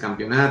ganaron ese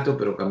campeonato,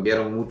 pero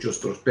cambiaron muchos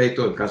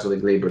prospectos, el caso de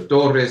Gleyber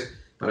Torres,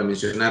 para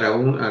mencionar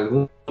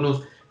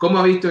algunos. ¿Cómo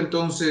ha visto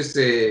entonces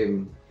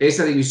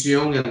esa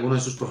división y algunos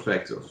de sus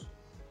prospectos?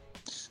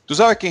 Tú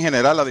sabes que en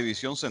general la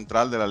división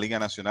central de la Liga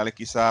Nacional es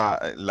quizá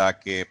la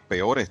que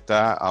peor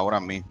está ahora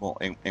mismo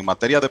en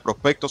materia de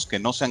prospectos que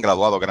no se han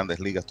graduado a Grandes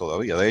Ligas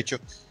todavía. De hecho,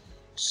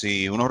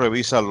 si uno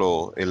revisa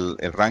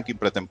el ranking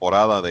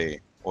pretemporada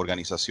de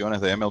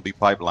organizaciones de MLB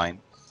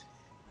Pipeline,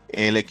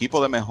 el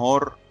equipo de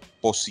mejor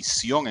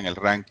posición en el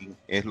ranking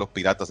es los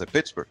Piratas de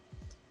Pittsburgh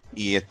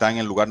y están en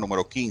el lugar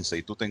número 15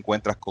 y tú te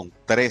encuentras con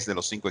 3 de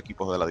los 5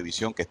 equipos de la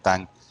división que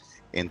están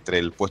entre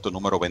el puesto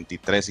número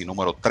 23 y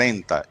número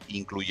 30,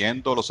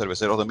 incluyendo los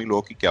Cerveceros de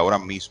Milwaukee, que ahora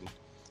mismo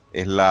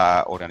es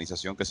la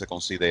organización que se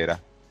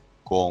considera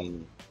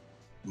con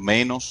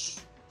menos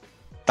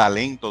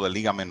talento de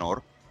liga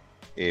menor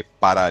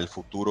para el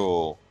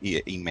futuro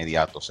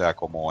inmediato. O sea,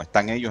 como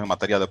están ellos en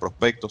materia de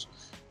prospectos,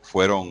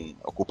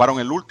 ocuparon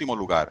el último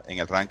lugar en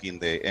el ranking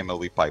de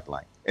MLB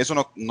Pipeline. Eso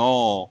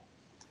no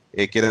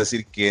quiere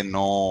decir que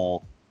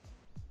no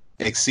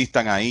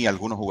existan ahí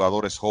algunos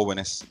jugadores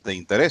jóvenes de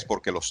interés,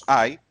 porque los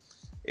hay,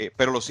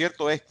 pero lo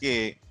cierto es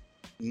que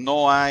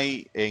no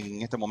hay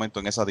en este momento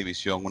en esa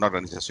división una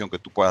organización que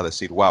tú puedas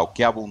decir, wow,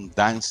 qué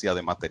abundancia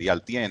de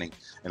material tienen.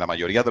 En la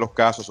mayoría de los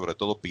casos, sobre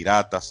todo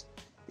Piratas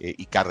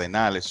y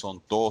Cardenales,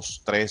 son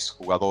 2, 3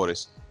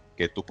 jugadores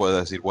que tú puedes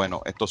decir,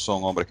 bueno, estos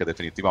son hombres que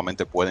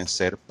definitivamente pueden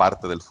ser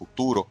parte del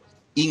futuro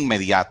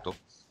inmediato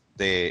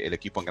del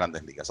equipo en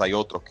Grandes Ligas. Hay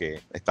otros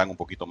que están un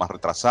poquito más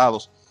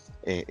retrasados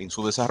en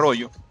su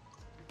desarrollo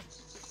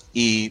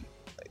y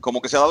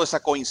como que se ha dado esa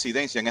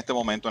coincidencia en este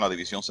momento en la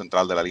división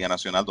central de la Liga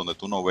Nacional, donde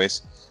tú no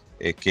ves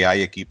que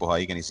hay equipos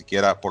ahí que ni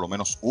siquiera, por lo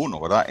menos uno,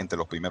 ¿verdad?, entre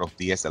los primeros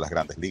 10 de las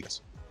Grandes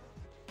Ligas.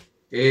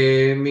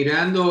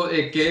 Mirando,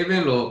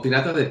 Kevin, los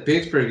Piratas de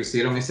Pittsburgh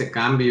hicieron ese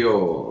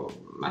cambio,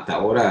 hasta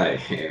ahora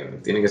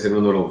tiene que ser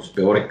uno de los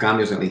peores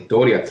cambios en la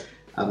historia,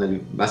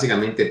 donde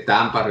básicamente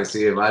Tampa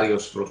recibe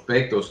varios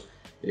prospectos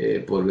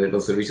por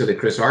los servicios de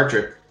Chris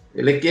Archer.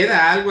 ¿Le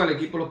queda algo al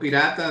equipo de los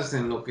Piratas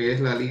en lo que es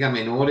la Liga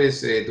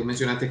Menores? Tú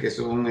mencionaste que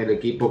son el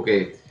equipo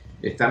que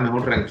está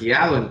mejor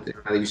rankeado en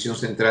la división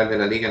central de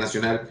la Liga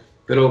Nacional,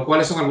 pero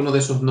 ¿cuáles son algunos de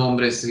esos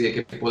nombres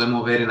que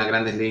podemos ver en las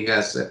Grandes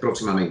Ligas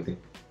próximamente?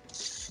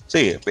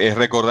 Sí,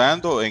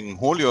 recordando en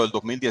julio del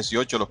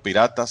 2018 los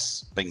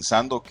Piratas,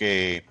 pensando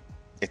que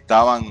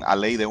estaban a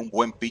ley de un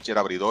buen pitcher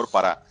abridor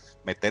para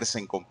meterse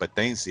en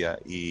competencia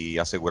y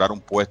asegurar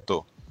un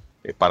puesto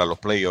para los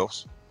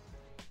playoffs,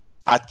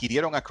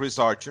 adquirieron a Chris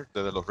Archer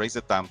desde los Rays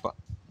de Tampa,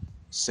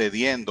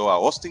 cediendo a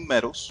Austin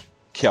Meadows,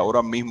 que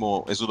ahora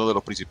mismo es uno de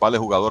los principales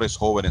jugadores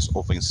jóvenes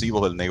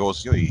ofensivos del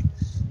negocio y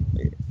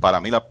para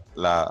mí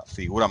la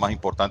figura más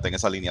importante en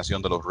esa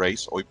alineación de los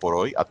Rays hoy por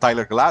hoy, a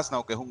Tyler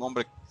Glasnow, que es un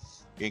hombre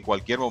que en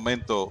cualquier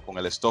momento con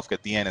el stuff que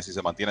tiene, si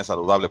se mantiene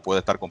saludable, puede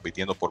estar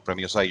compitiendo por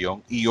premios Cy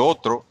Young, y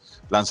otro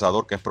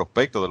lanzador que es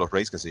prospecto de los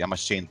Rays que se llama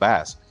Shane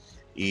Bass.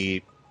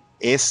 Y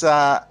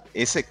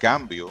ese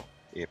cambio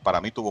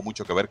para mí tuvo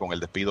mucho que ver con el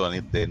despido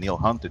de Neil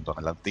Huntington,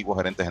 el antiguo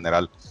gerente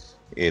general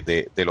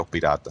de los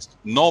Piratas.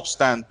 No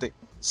obstante,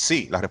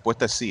 sí, la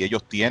respuesta es sí,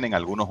 ellos tienen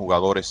algunos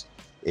jugadores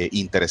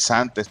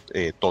interesantes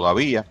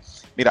todavía.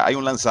 Mira, hay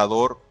un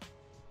lanzador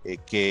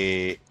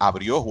que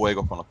abrió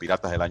juegos con los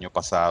Piratas el año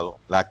pasado.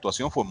 La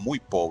actuación fue muy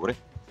pobre,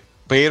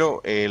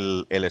 pero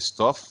el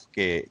stuff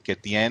que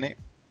tiene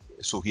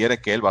sugiere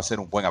que él va a ser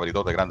un buen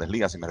abridor de Grandes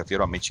Ligas, y me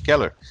refiero a Mitch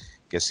Keller,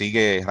 que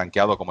sigue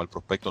rankeado como el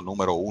prospecto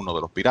número 1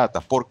 de los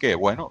Piratas. ¿Por qué?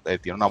 Bueno,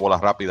 tiene una bola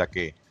rápida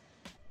que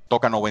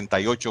toca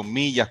 98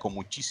 millas con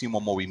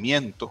muchísimo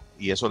movimiento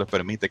y eso les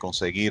permite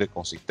conseguir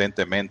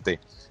consistentemente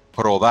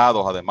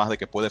rodados, además de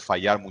que puede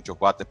fallar muchos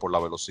bates por la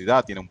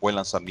velocidad. Tiene un buen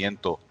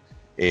lanzamiento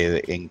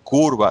en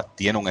curva,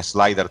 tiene un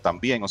slider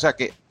también, o sea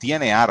que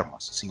tiene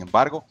armas. Sin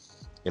embargo,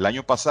 el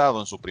año pasado,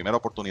 en su primera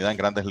oportunidad en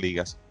Grandes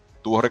Ligas,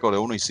 tuvo récord de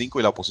 1-5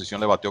 y la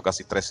oposición le batió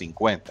casi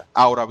 350.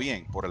 Ahora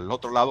bien, por el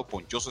otro lado,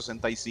 ponchó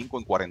 65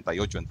 en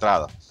 48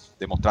 entradas,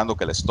 demostrando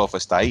que el stuff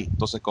está ahí.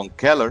 Entonces, con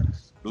Keller,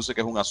 luce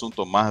que es un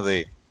asunto más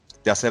de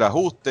hacer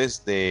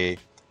ajustes, de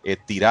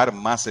tirar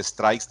más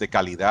strikes de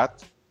calidad.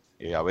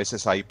 A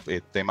veces hay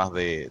temas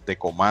de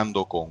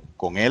comando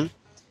con él.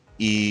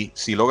 Y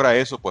si logra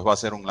eso, pues va a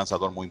ser un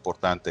lanzador muy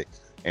importante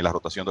en la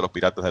rotación de los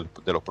Piratas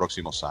de los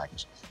próximos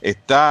años.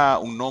 Está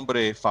un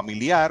nombre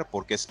familiar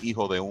porque es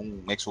hijo de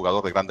un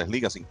exjugador de Grandes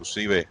Ligas,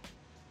 inclusive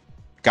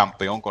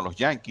campeón con los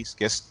Yankees,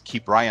 que es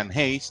Ke'Bryan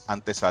Hayes,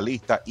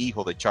 antesalista,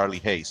 hijo de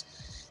Charlie Hayes.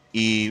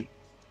 Y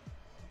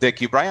de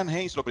Ke'Bryan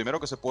Hayes, lo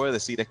primero que se puede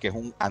decir es que es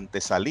un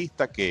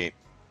antesalista que,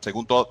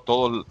 según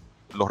todos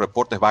los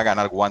reportes, va a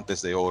ganar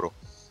guantes de oro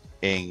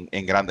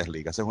en Grandes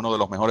Ligas. Es uno de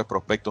los mejores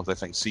prospectos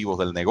defensivos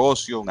del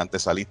negocio, un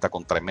antesalista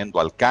con tremendo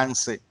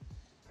alcance,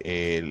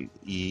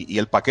 y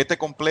el paquete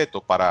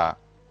completo para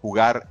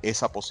jugar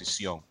esa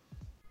posición.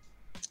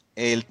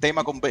 El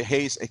tema con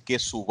Hayes es que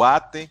su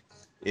bate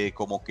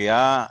como que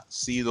ha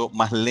sido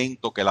más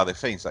lento que la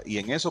defensa, y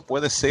en eso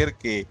puede ser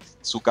que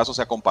su caso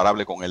sea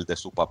comparable con el de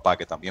su papá,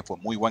 que también fue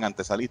muy buen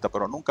antesalista,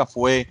 pero nunca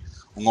fue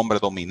un hombre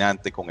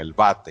dominante con el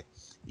bate.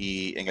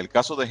 Y en el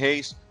caso de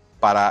Hayes,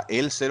 para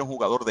él ser un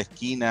jugador de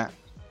esquina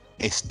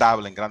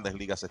estable en Grandes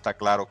Ligas, está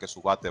claro que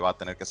su bate va a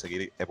tener que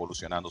seguir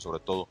evolucionando, sobre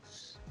todo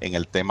en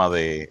el tema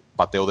de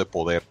bateo de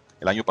poder.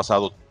 El año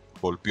pasado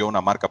golpeó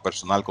una marca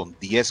personal con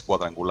 10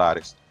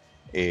 cuadrangulares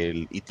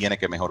y tiene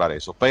que mejorar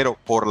eso. Pero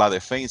por la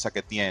defensa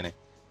que tiene,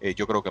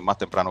 yo creo que más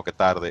temprano que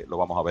tarde lo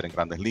vamos a ver en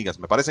Grandes Ligas.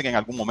 Me parece que en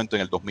algún momento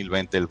en el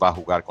 2020 él va a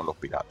jugar con los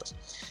Piratas.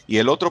 Y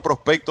el otro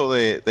prospecto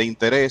de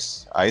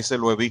interés, a ese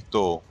lo he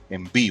visto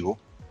en vivo,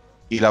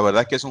 y la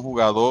verdad es que es un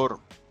jugador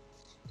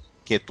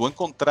que tú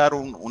encontrar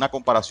una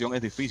comparación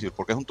es difícil,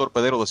 porque es un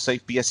torpedero de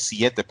 6 pies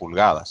 7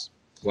 pulgadas.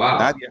 Wow.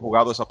 Nadie ha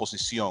jugado esa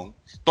posición.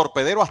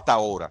 Torpedero hasta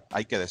ahora,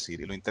 hay que decir.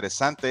 Y lo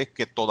interesante es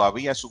que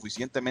todavía es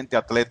suficientemente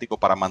atlético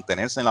para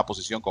mantenerse en la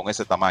posición con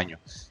ese tamaño.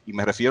 Y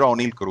me refiero a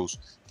O'Neill Cruz,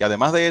 que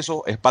además de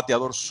eso es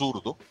bateador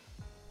zurdo,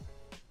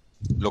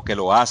 lo que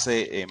lo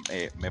hace,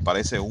 me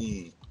parece,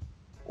 un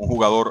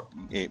jugador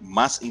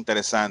más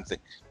interesante,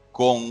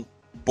 con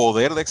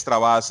poder de extra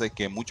base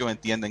que muchos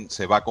entienden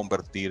se va a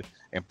convertir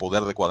en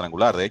poder de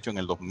cuadrangular. De hecho, en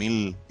el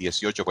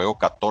 2018 pegó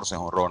 14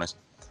 jonrones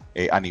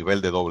a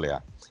nivel de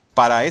AA.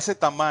 Para ese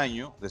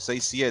tamaño de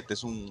 6'7",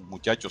 es un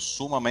muchacho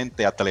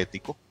sumamente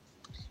atlético.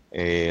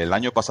 El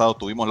año pasado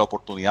tuvimos la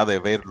oportunidad de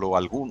verlo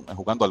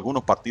jugando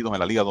algunos partidos en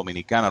la Liga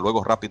Dominicana.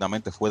 Luego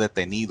rápidamente fue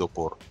detenido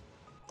por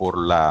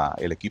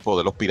el equipo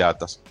de los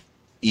Piratas.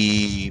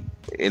 Y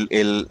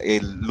él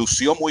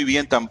lució muy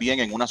bien también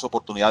en unas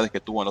oportunidades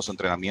que tuvo en los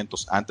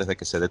entrenamientos antes de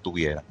que se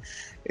detuviera.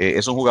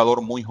 Es un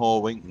jugador muy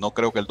joven, no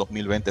creo que el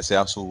 2020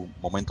 sea su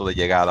momento de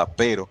llegada,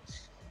 pero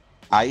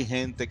hay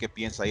gente que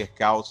piensa, hay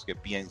scouts que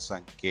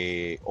piensan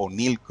que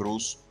O'Neill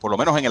Cruz, por lo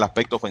menos en el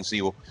aspecto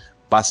ofensivo,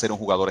 va a ser un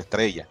jugador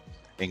estrella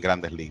en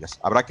Grandes Ligas.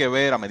 Habrá que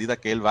ver a medida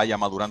que él vaya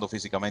madurando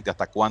físicamente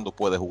hasta cuándo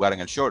puede jugar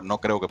en el short. No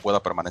creo que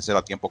pueda permanecer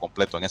a tiempo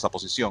completo en esa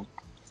posición.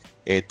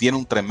 Tiene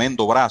un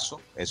tremendo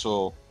brazo,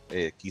 eso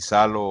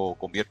quizá lo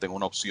convierte en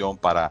una opción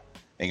para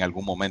en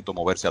algún momento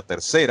moverse a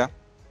tercera,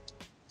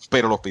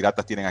 pero los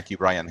Piratas tienen aquí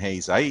Ke'Bryan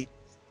Hayes ahí,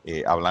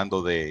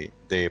 hablando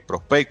de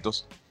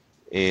prospectos.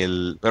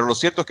 Pero lo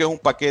cierto es que es un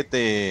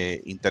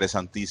paquete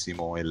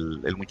interesantísimo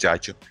el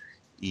muchacho,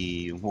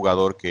 y un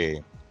jugador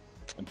que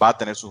va a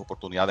tener sus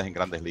oportunidades en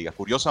Grandes Ligas.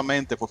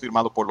 Curiosamente fue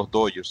firmado por los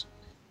Dodgers,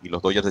 y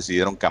los Dodgers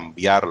decidieron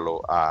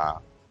cambiarlo a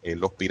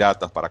los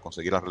Piratas para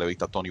conseguir al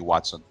relevista Tony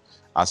Watson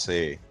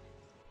hace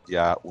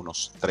ya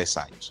unos 3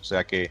 años. O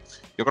sea que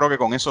yo creo que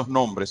con esos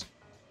nombres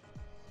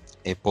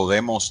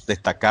podemos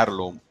destacar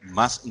lo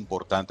más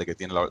importante que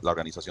tiene la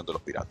organización de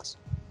los Piratas.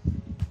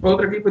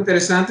 Otro equipo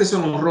interesante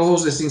son los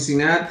Rojos de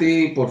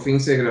Cincinnati. Por fin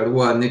se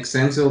gradúa Nick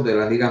Senzel de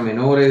las ligas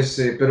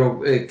menores.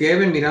 Pero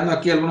Kevin, mirando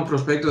aquí algunos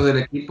prospectos del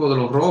equipo de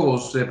los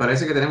Rojos,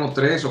 parece que tenemos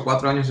 3 o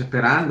 4 años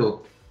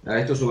esperando a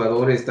estos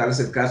jugadores. Tal es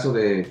el caso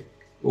de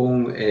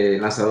un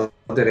lanzador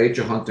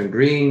derecho, Hunter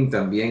Green,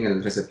 también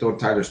el receptor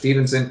Tyler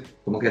Stevenson,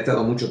 como que ha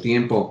estado mucho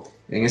tiempo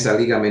en esa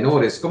liga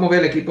menores. ¿Cómo ve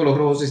el equipo de los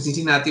Rojos de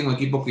Cincinnati, un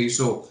equipo que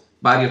hizo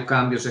varios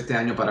cambios este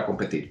año para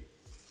competir?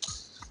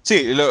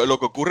 Sí, lo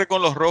que ocurre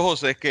con los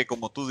Rojos es que,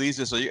 como tú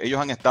dices,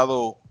 ellos han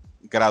estado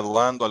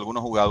graduando a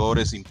algunos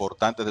jugadores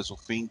importantes de su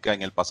finca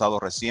en el pasado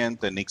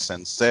reciente. Nick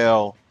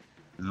Senzel,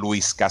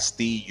 Luis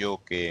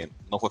Castillo, que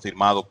no fue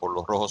firmado por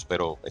los Rojos,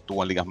 pero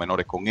estuvo en ligas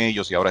menores con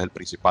ellos y ahora es el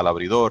principal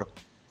abridor.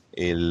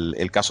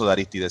 El caso de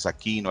Aristides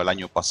Aquino el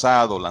año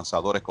pasado,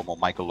 lanzadores como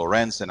Michael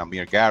Lorenzen,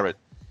 Amir Garrett.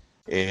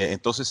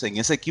 Entonces, en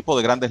ese equipo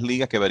de Grandes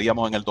Ligas que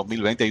veríamos en el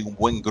 2020 hay un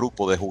buen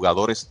grupo de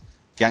jugadores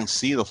que han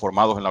sido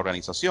formados en la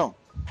organización.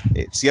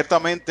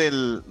 Ciertamente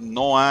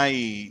no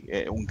hay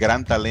un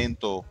gran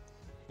talento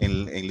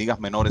en ligas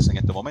menores en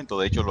este momento.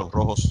 De hecho, los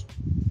Rojos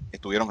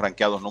estuvieron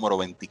rankeados número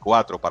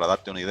 24, para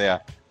darte una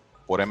idea,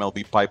 por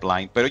MLB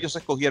Pipeline, pero ellos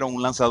escogieron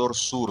un lanzador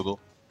zurdo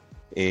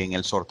en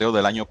el sorteo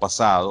del año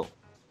pasado,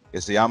 que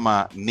se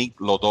llama Nick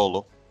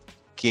Lodolo,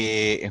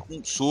 que es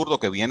un zurdo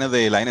que viene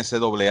de la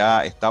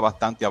NCAA, está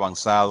bastante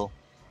avanzado,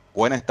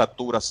 buena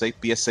estatura, 6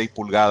 pies, 6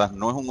 pulgadas.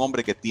 No es un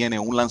hombre que tiene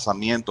un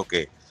lanzamiento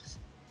que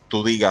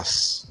tú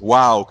digas,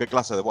 wow, qué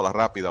clase de bola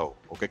rápida o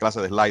qué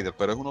clase de slider,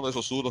 pero es uno de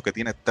esos zurdos que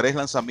tiene 3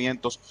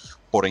 lanzamientos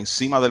por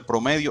encima del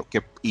promedio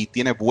y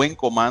tiene buen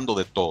comando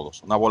de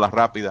todos. Una bola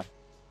rápida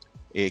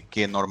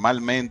que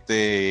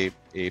normalmente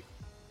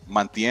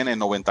mantiene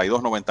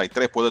 92,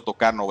 93, puede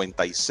tocar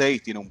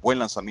 96, tiene un buen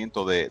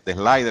lanzamiento de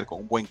slider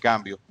con un buen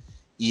cambio.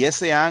 Y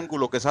ese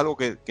ángulo, que es algo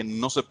que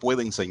no se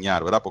puede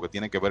enseñar, ¿verdad? Porque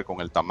tiene que ver con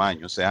el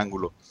tamaño. Ese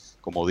ángulo,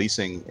 como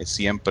dicen, es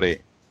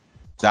siempre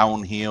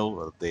downhill,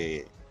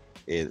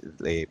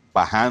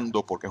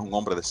 bajando, porque es un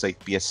hombre de 6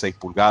 pies, 6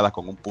 pulgadas,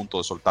 con un punto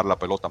de soltar la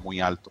pelota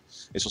muy alto.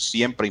 Eso es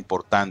siempre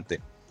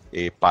importante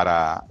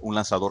para un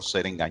lanzador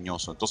ser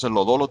engañoso. Entonces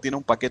Lodolo tiene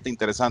un paquete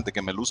interesante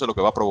que me luce. Lo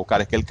que va a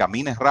provocar es que él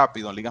camine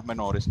rápido en ligas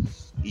menores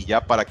y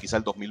ya para quizá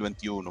el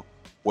 2021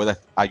 pueda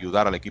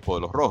ayudar al equipo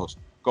de los Rojos.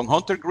 Con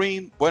Hunter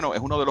Green, bueno, es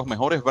uno de los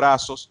mejores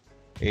brazos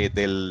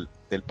del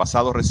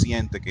pasado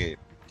reciente que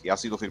ha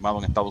sido firmado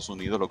en Estados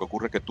Unidos. Lo que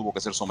ocurre es que tuvo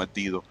que ser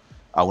sometido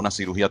a una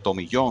cirugía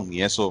Tommy John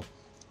y eso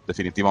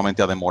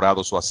definitivamente ha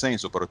demorado su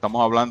ascenso, pero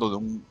estamos hablando de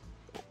un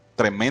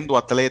tremendo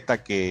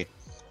atleta que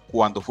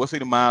cuando fue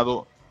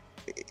firmado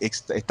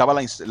estaba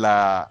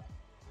la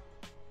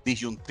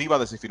disyuntiva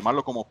de si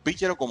firmarlo como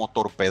pitcher o como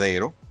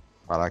torpedero,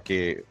 para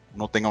que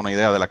uno tenga una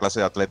idea de la clase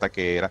de atleta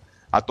que era.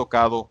 Ha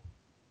tocado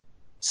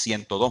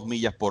 102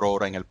 millas por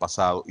hora en el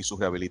pasado y su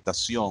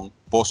rehabilitación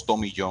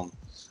post-Tommy John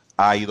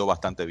ha ido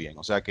bastante bien.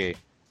 O sea que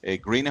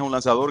Green es un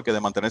lanzador que de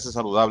mantenerse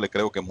saludable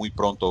creo que muy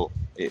pronto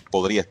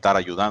podría estar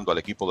ayudando al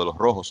equipo de los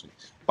Rojos.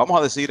 Vamos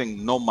a decir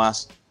en no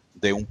más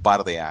de un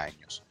par de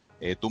años.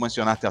 Tú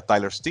mencionaste a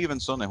Tyler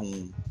Stevenson, es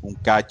un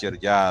catcher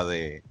ya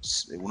de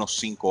unos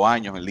 5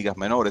 años en ligas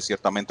menores,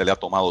 ciertamente le ha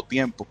tomado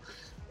tiempo.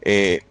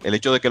 El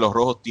hecho de que los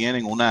Rojos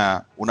tienen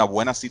una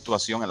buena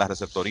situación en la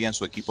receptoría en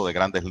su equipo de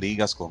grandes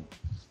ligas con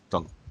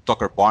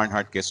Tucker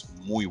Barnhart, que es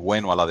muy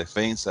bueno a la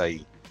defensa,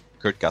 y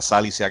Kurt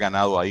Casali se ha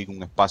ganado ahí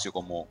un espacio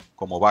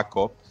como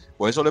backup,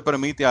 pues eso le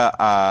permite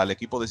al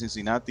equipo de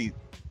Cincinnati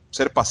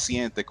ser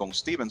paciente con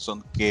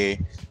Stevenson,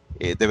 que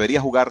debería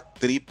jugar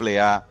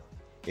AAA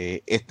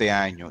este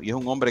año, y es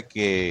un hombre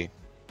que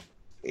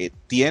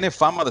tiene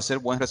fama de ser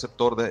buen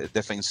receptor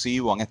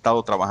defensivo. Han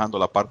estado trabajando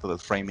la parte del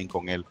framing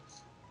con él,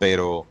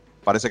 pero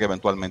parece que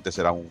eventualmente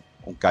será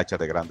un catcher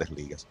de grandes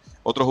ligas.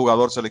 Otro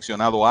jugador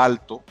seleccionado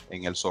alto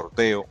en el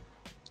sorteo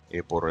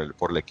por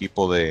el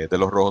equipo de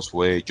los Rojos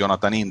fue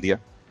Jonathan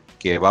India,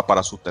 que va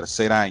para su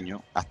 3er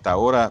año. Hasta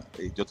ahora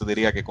yo te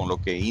diría que con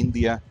lo que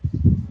India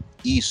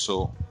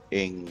hizo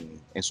en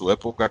su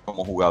época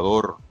como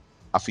jugador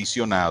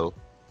aficionado,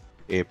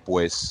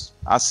 pues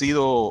ha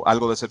sido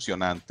algo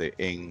decepcionante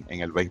en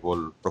el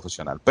béisbol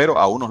profesional, pero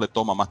a unos le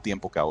toma más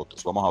tiempo que a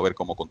otros. Vamos a ver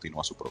cómo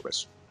continúa su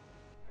progreso.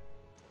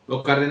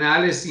 Los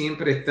Cardenales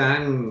siempre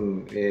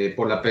están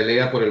por la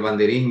pelea por el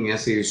banderín en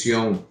esa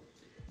división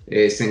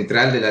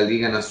central de la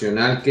Liga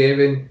Nacional.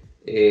 Kevin,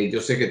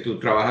 yo sé que tú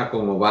trabajas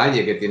con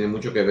Ovalle, que tiene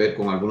mucho que ver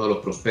con algunos de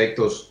los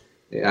prospectos.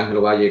 Ángel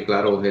Ovalle,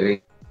 claro,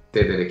 gerente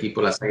del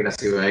equipo de las Águilas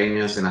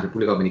Cibaeñas en la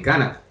República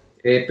Dominicana.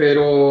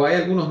 Pero hay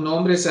algunos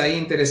nombres ahí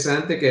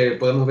interesantes que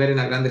podemos ver en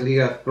las grandes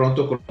ligas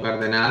pronto con los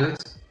Cardenales.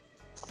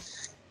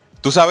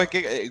 Tú sabes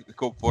que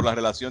por la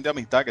relación de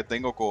amistad que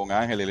tengo con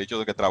Ángel y el hecho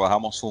de que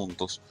trabajamos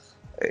juntos,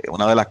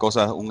 una de las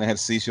cosas, un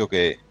ejercicio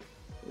que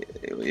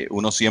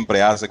uno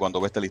siempre hace cuando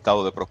ve este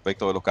listado de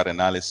prospectos de los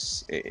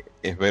Cardenales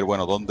es ver,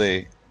 bueno,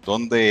 dónde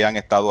han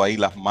estado ahí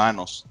las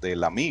manos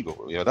del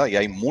amigo, ¿verdad? Y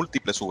hay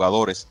múltiples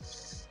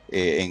jugadores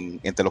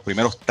entre los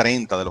primeros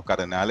 30 de los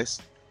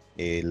Cardenales,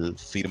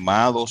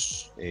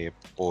 firmados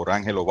por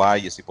Ángel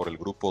Ovalles y por el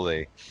grupo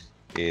de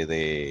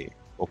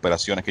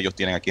operaciones que ellos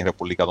tienen aquí en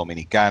República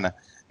Dominicana.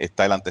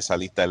 Está el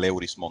antesalista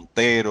Leuris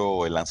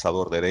Montero, el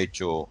lanzador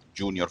derecho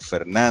Junior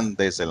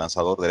Fernández, el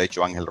lanzador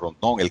derecho Ángel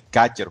Rondón, el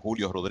catcher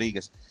Julio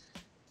Rodríguez,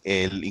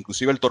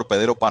 inclusive el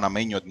torpedero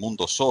panameño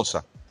Mundo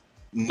Sosa.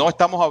 No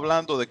estamos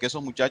hablando de que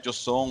esos muchachos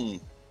son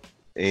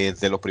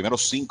de los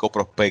primeros 5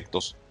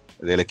 prospectos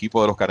del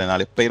equipo de los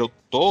Cardenales, pero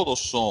todos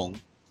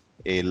son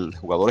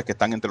jugadores que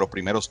están entre los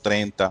primeros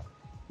 30,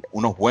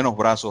 unos buenos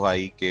brazos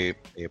ahí que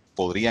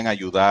podrían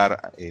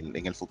ayudar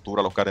en el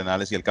futuro a los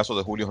Cardenales. Y el caso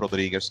de Julio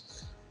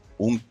Rodríguez,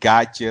 un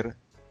catcher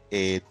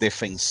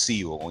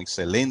defensivo, con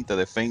excelente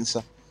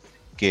defensa,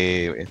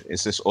 que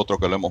ese es otro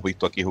que lo hemos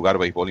visto aquí jugar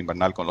béisbol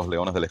invernal con los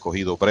Leones del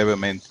Escogido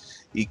brevemente,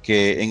 y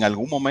que en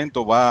algún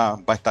momento va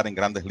a estar en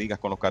grandes ligas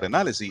con los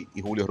Cardenales. Y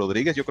Julio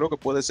Rodríguez yo creo que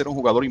puede ser un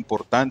jugador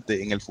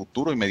importante en el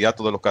futuro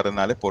inmediato de los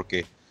Cardenales,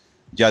 porque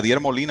Yadier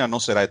Molina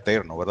no será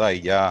eterno, ¿verdad?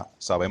 Y ya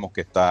sabemos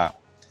que está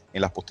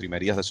en las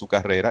postrimerías de su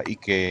carrera, y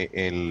que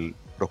el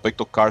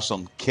prospecto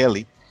Carson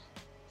Kelly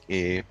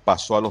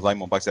pasó a los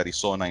Diamondbacks de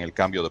Arizona en el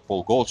cambio de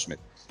Paul Goldschmidt.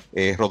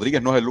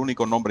 Rodríguez no es el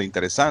único nombre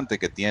interesante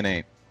que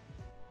tiene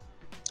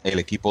el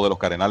equipo de los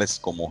Cardenales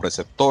como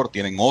receptor.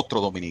 Tienen otro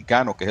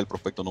dominicano que es el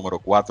prospecto número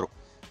 4,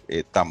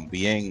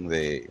 también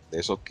de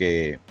esos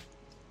que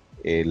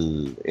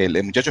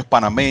El muchacho es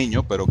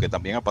panameño, pero que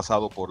también ha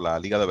pasado por la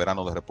Liga de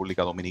Verano de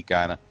República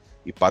Dominicana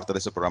y parte de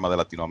ese programa de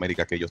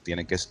Latinoamérica que ellos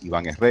tienen, que es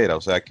Iván Herrera.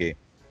 O sea que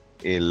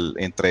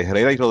entre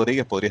Herrera y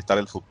Rodríguez podría estar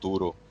el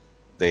futuro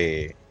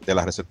de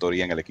la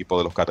receptoría en el equipo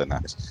de los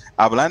Cardenales.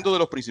 Hablando de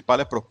los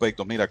principales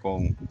prospectos, mira,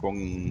 con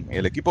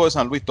el equipo de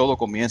San Luis todo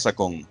comienza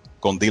con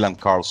Dylan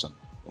Carlson,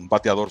 un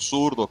bateador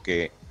zurdo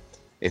que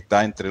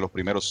está entre los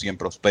primeros 100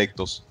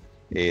 prospectos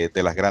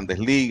de las grandes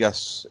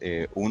ligas,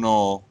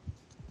 uno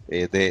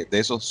de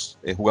esos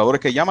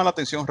jugadores que llaman la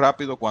atención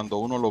rápido cuando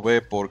uno lo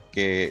ve,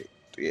 porque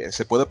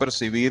se puede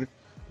percibir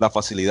la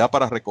facilidad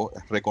para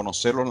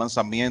reconocer los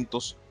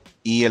lanzamientos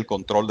y el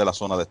control de la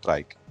zona de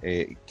strike,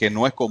 que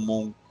no es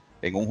común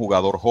en un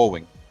jugador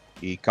joven.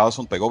 Y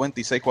Carlson pegó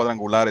 26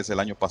 cuadrangulares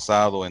el año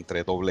pasado entre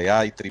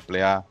AA y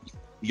AAA,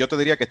 y yo te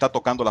diría que está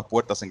tocando las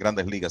puertas en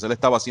grandes ligas. Él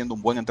estaba haciendo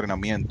un buen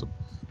entrenamiento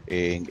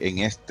en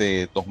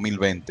este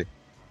 2020,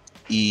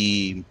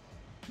 y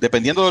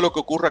dependiendo de lo que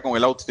ocurra con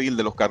el outfield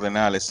de los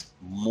Cardenales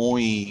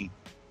muy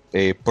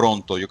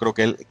pronto, yo creo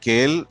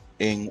que él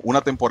en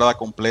una temporada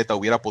completa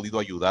hubiera podido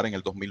ayudar en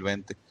el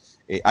 2020.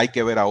 Hay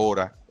que ver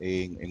ahora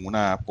en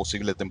una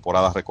posible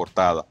temporada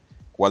recortada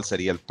cuál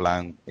sería el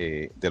plan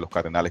de los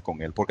Cardenales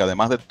con él, porque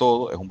además de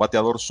todo es un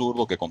bateador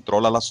zurdo que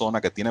controla la zona,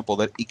 que tiene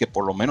poder y que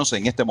por lo menos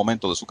en este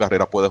momento de su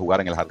carrera puede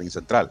jugar en el jardín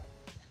central.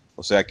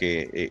 O sea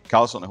que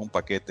Carlson es un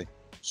paquete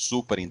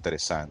súper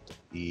interesante,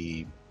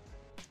 y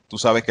tú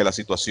sabes que la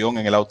situación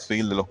en el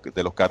outfield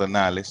de los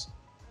Cardenales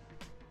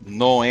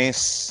no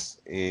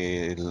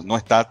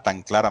está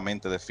tan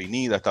claramente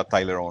definida. Está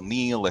Tyler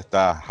O'Neill,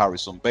 está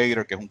Harrison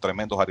Bader, que es un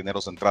tremendo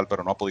jardinero central,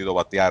 pero no ha podido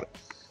batear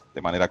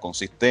de manera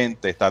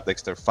consistente. Está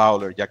Dexter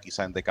Fowler, ya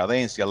quizá en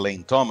decadencia,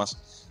 Lane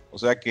Thomas. O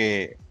sea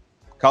que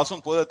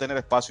Carlson puede tener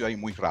espacio ahí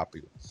muy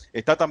rápido.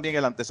 Está también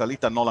el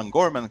antesalista Nolan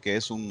Gorman, que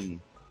es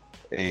un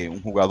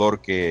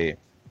jugador que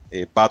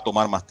va a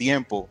tomar más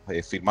tiempo,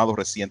 firmado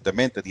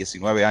recientemente,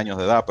 19 años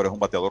de edad, pero es un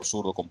bateador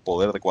zurdo con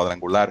poder de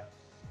cuadrangular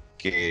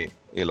que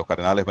los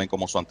Cardenales ven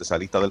como su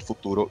antesalista del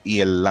futuro. Y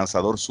el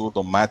lanzador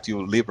zurdo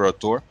Matthew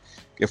Liberatore,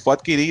 que fue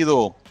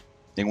adquirido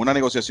en una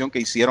negociación que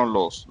hicieron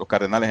los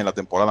Cardenales en la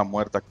temporada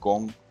muerta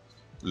con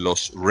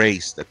los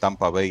Rays de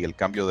Tampa Bay, el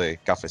cambio de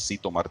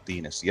Cafecito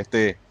Martínez. Y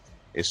este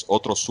es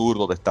otro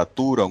zurdo de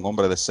estatura, un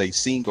hombre de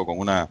 6'5", con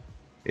una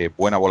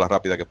buena bola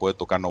rápida que puede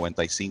tocar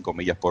 95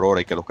 millas por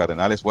hora, y que los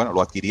Cardenales, bueno,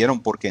 lo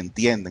adquirieron porque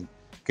entienden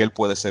que él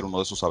puede ser uno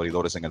de sus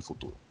abridores en el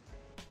futuro.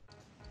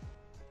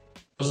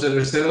 Los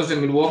cerveceros de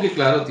Milwaukee,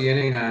 claro,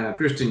 tienen a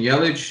Christian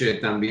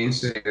Yelich, también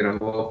se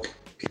grabó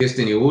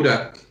Kirsten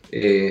Iura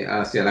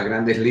hacia las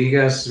grandes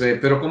ligas,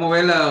 pero ¿cómo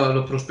ven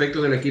los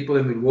prospectos del equipo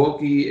de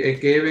Milwaukee,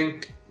 Kevin?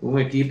 Un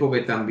equipo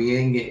que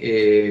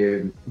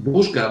también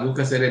busca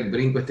hacer el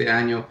brinco este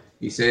año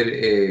y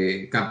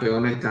ser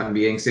campeones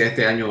también, sea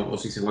este año o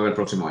si se juega el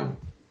próximo año.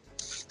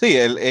 Sí,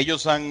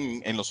 ellos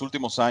en los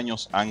últimos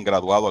años han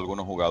graduado a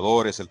algunos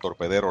jugadores, el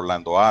torpedero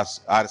Orlando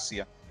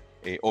Arcia,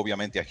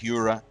 obviamente a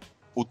Hura.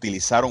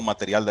 Utilizaron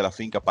material de la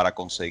finca para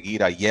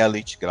conseguir a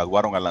Yelich,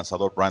 graduaron al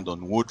lanzador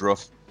Brandon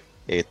Woodruff,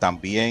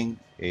 también,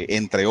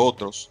 entre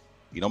otros,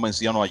 y no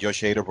menciono a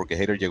Josh Hader porque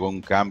Hader llegó en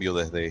un cambio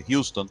desde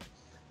Houston.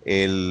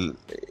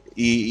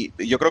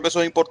 Y yo creo que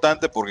eso es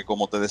importante porque,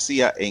 como te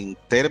decía, en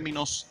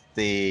términos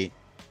de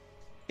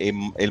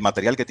el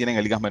material que tienen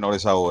en ligas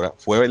menores ahora,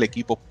 fue el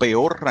equipo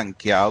peor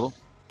rankeado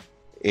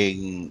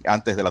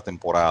antes de la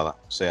temporada.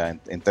 O sea,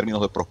 en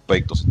términos de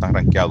prospectos están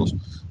rankeados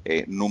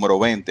número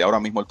 20. Ahora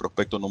mismo el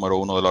prospecto número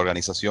 1 de la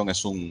organización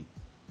es un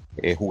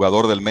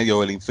jugador del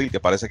medio del infield que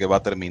parece que va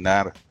a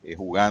terminar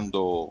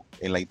jugando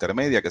en la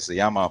intermedia, que se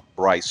llama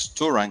Bryce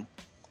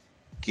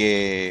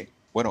que,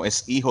 bueno,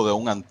 es hijo de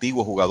un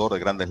antiguo jugador de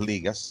grandes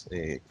ligas,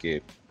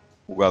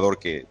 jugador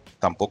que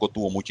tampoco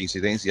tuvo mucha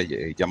incidencia,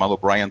 llamado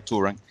Brian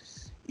Turan.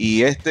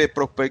 Y este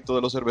prospecto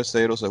de los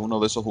cerveceros es uno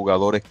de esos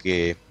jugadores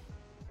que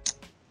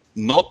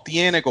no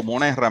tiene como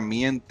una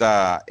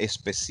herramienta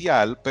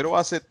especial, pero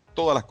hace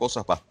todas las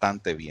cosas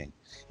bastante bien.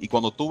 Y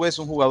cuando tú ves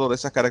un jugador de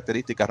esas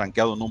características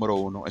rankeado número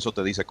 1, eso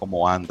te dice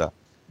cómo anda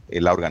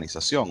la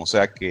organización. O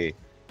sea que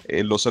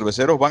los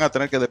cerveceros van a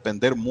tener que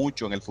depender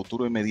mucho en el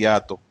futuro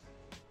inmediato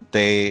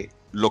de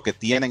lo que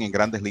tienen en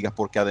grandes ligas,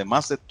 porque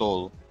además de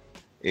todo,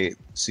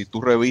 si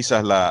tú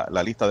revisas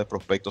la lista de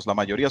prospectos, la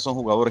mayoría son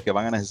jugadores que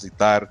van a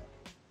necesitar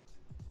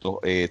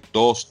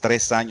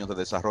 2-3 años de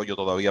desarrollo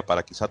todavía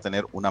para quizá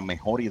tener una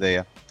mejor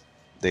idea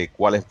de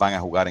cuáles van a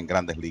jugar en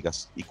grandes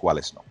ligas y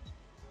cuáles no.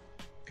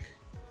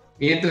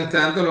 Mientras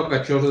tanto, los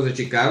Cachorros de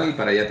Chicago, y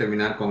para ya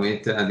terminar con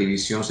esta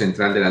división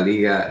central de la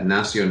Liga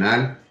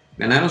Nacional,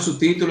 ganaron su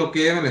título,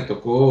 que me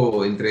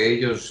tocó entre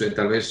ellos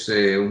tal vez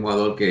un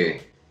jugador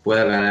que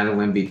pueda ganar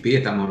un MVP.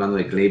 Estamos hablando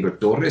de Gleyber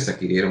Torres.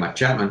 Adquirieron a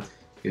Chapman,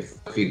 que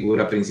fue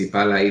figura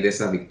principal ahí de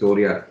esa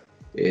victoria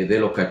de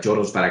los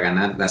Cachorros para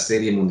ganar la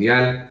Serie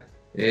Mundial.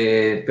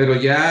 Pero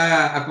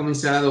ya ha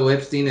comenzado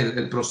Epstein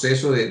el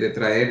proceso de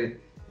traer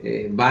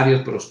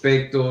varios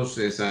prospectos.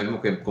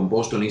 Sabemos que con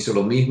Boston hizo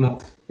lo mismo.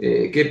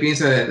 ¿Qué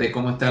piensa de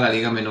cómo está la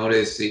Liga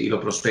Menores y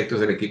los prospectos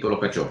del equipo de los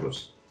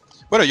Cachorros?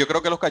 Bueno, yo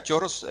creo que los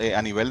Cachorros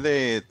a nivel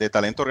de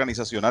talento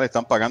organizacional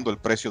están pagando el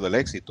precio del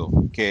éxito,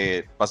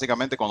 que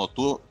básicamente cuando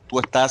tú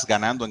estás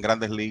ganando en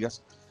grandes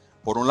ligas,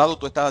 por un lado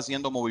tú estás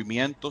haciendo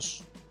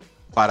movimientos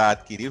para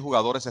adquirir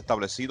jugadores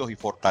establecidos y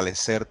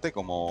fortalecerte,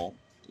 como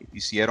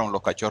hicieron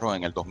los Cachorros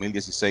en el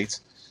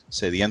 2016,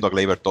 cediendo a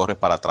Gleyber Torres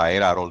para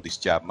traer a Aroldis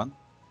Chapman,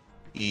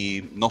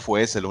 y no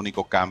fue ese el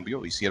único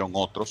cambio, hicieron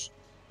otros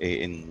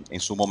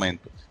en su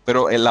momento.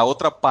 Pero en la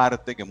otra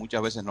parte que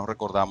muchas veces no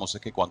recordamos es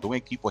que cuando un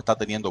equipo está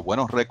teniendo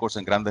buenos récords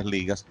en grandes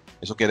ligas,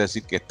 eso quiere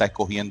decir que está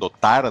escogiendo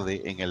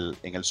tarde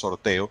en el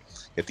sorteo,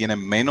 que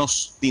tienen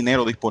menos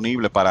dinero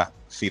disponible para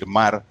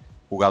firmar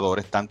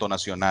jugadores tanto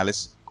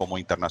nacionales como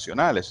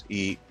internacionales,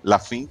 y la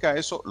finca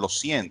eso lo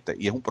siente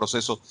y es un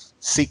proceso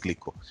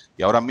cíclico,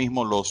 y ahora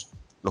mismo los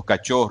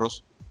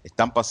Cachorros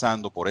están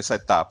pasando por esa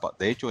etapa.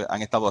 De hecho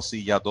han estado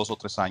así ya 2 o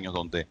 3 años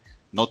donde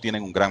no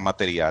tienen un gran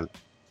material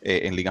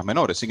en ligas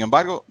menores. Sin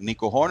embargo,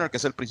 Nico Hoerner, que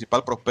es el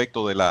principal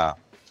prospecto de la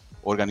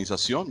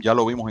organización, ya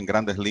lo vimos en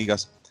grandes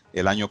ligas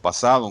el año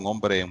pasado,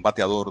 un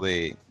bateador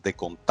de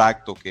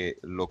contacto, que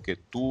lo que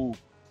tú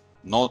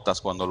notas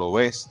cuando lo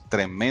ves,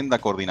 tremenda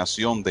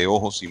coordinación de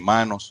ojos y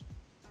manos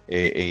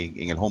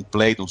en el home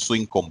plate, un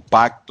swing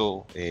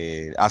compacto,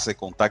 hace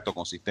contacto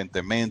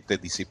consistentemente,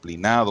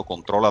 disciplinado,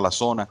 controla la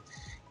zona,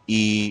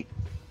 y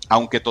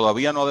aunque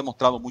todavía no ha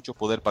demostrado mucho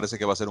poder, parece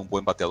que va a ser un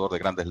buen bateador de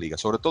grandes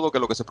ligas. Sobre todo que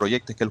lo que se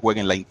proyecta es que él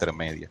juegue en la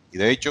intermedia. Y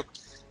de hecho,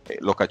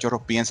 los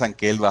Cachorros piensan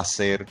que él va a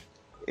ser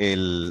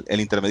el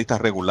intermedista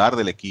regular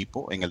del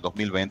equipo en el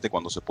 2020,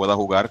 cuando se pueda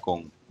jugar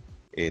con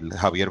el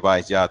Javier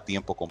Baez ya a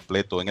tiempo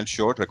completo en el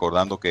short,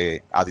 recordando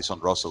que Addison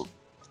Russell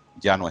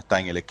ya no está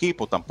en el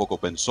equipo, tampoco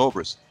Ben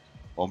Zobrist,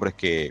 hombres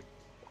que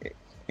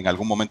en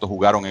algún momento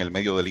jugaron en el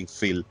medio del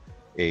infield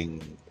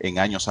en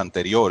años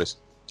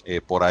anteriores.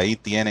 Por ahí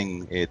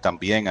tienen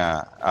también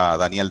a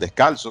Daniel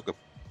Descalzo, que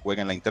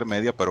juega en la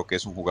intermedia, pero que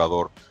es un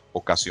jugador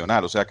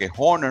ocasional. O sea que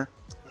Hoerner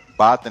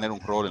va a tener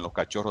un rol en los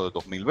Cachorros de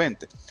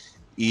 2020.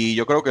 Y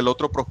yo creo que el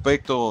otro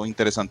prospecto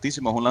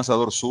interesantísimo es un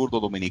lanzador zurdo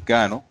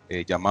dominicano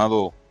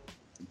llamado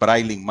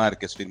Brailyn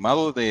Márquez,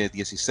 firmado de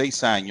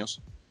 16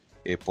 años,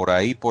 por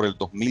ahí por el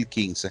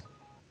 2015.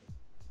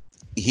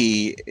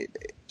 Y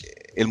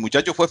el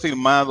muchacho fue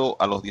firmado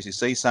a los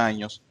 16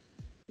 años,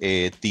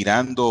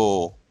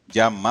 tirando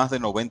ya más de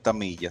 90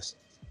 millas,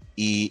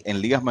 y en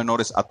ligas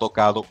menores ha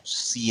tocado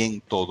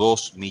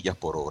 102 millas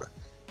por hora.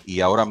 Y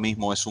ahora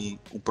mismo es un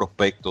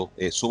prospecto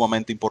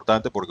sumamente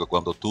importante, porque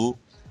cuando tú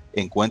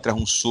encuentras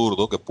un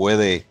zurdo que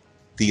puede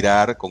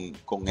tirar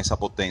con esa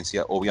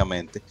potencia,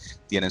 obviamente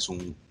tienes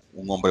un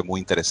hombre muy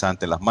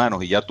interesante en las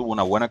manos, y ya tuvo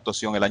una buena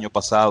actuación el año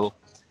pasado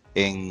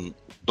en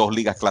 2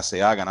 ligas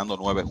clase A, ganando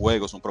 9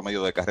 juegos, un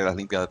promedio de carreras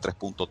limpias de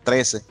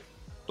 3.13,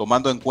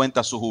 tomando en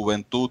cuenta su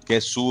juventud, que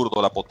es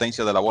zurdo, la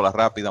potencia de la bola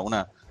rápida,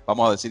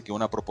 vamos a decir que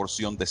una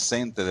proporción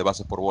decente de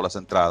bases por bolas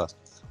entradas.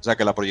 O sea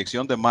que la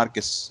proyección de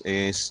Márquez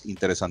es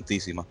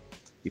interesantísima,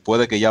 y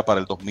puede que ya para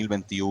el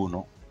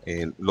 2021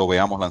 lo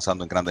veamos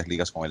lanzando en grandes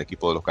ligas con el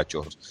equipo de los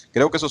Cachorros.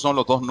 Creo que esos son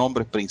los 2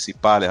 nombres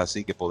principales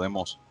así que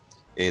podemos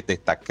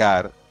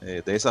destacar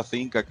de esa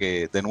finca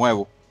que, de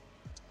nuevo,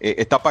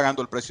 está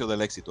pagando el precio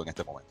del éxito en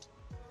este momento.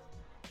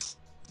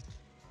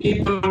 Y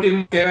por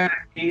último, quedan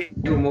aquí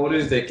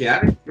rumores de que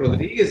Alex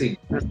Rodríguez y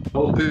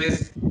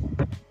López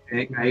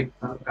tienen ahí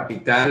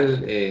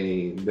capital,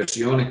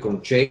 inversiones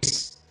con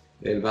Chase,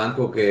 el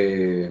banco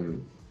que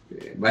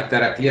va a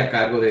estar aquí a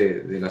cargo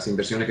de las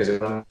inversiones que se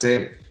van a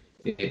hacer.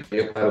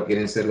 Ellos, claro,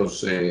 quieren ser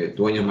los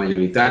dueños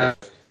mayoritarios.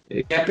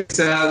 ¿Qué ha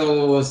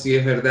pensado, si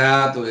es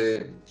verdad?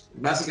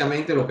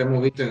 Básicamente lo que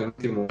hemos visto en el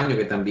último año,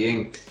 que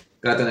también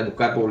tratan de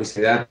buscar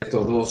publicidad de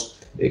estos dos.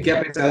 ¿Qué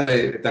ha pensado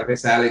de tal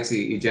vez Alex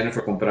y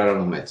Jennifer comprar a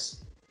los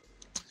Mets?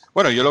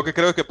 Bueno, yo lo que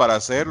creo es que para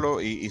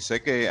hacerlo, y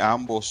sé que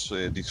ambos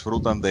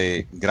disfrutan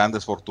de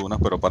grandes fortunas,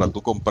 pero para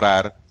tú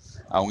comprar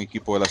a un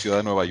equipo de la ciudad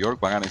de Nueva York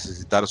van a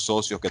necesitar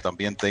socios que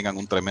también tengan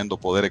un tremendo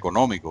poder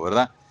económico,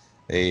 ¿verdad?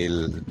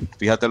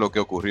 Fíjate lo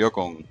que ocurrió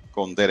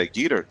con Derek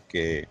Jeter,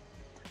 que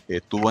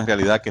tuvo en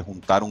realidad que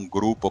juntar un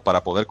grupo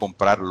para poder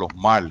comprar los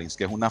Marlins,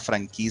 que es una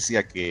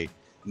franquicia que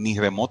ni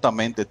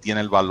remotamente tiene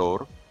el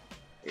valor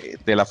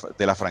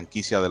de la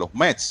franquicia de los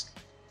Mets.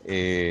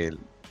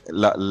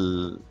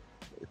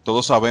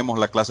 Todos sabemos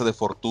la clase de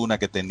fortuna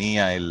que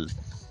tenía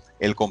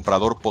el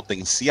comprador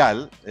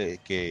potencial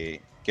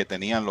que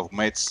tenían los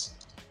Mets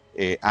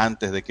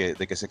antes de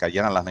que se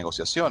cayeran las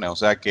negociaciones. O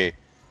sea que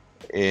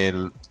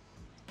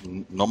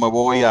no me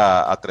voy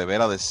a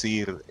atrever a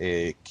decir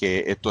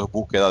que esto es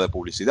búsqueda de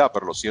publicidad,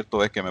 pero lo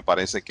cierto es que me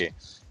parece que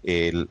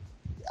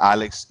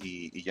Alex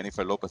y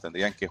Jennifer López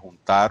tendrían que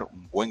juntar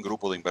un buen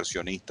grupo de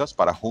inversionistas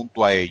para,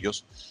 junto a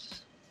ellos,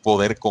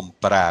 poder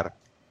comprar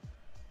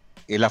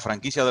la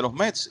franquicia de los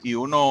Mets, y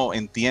uno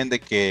entiende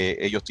que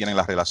ellos tienen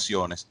las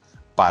relaciones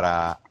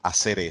para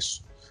hacer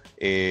eso.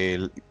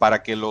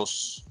 Para que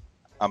los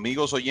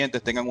amigos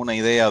oyentes tengan una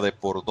idea de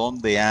por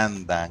dónde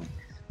anda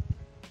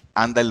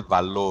el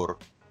valor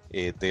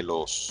de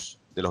los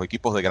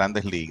equipos de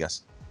grandes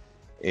ligas.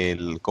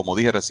 Como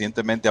dije,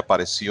 recientemente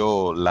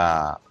apareció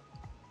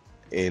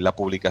la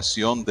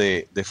publicación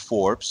de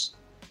Forbes,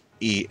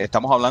 y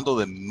estamos hablando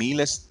de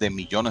miles de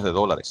millones de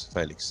dólares,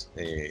 Félix,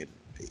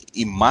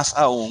 y más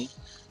aún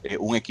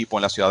un equipo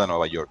en la ciudad de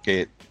Nueva York,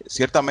 que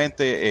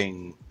ciertamente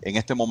en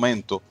este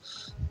momento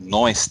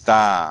no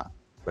está,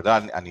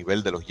 ¿verdad?, a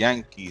nivel de los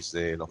Yankees,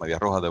 de los Medias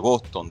Rojas de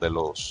Boston, de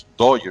los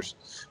Dodgers,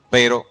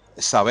 pero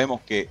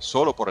sabemos que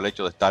solo por el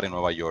hecho de estar en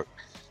Nueva York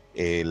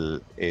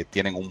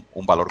tienen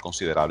un valor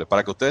considerable.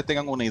 Para que ustedes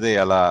tengan una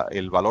idea,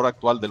 el valor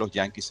actual de los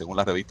Yankees, según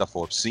la revista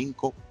Forbes,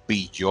 $5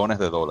 billones.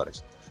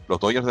 Los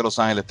Dodgers de Los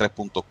Ángeles,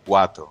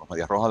 3.4. Los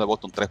Medias Rojas de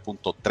Boston,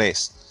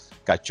 3.3.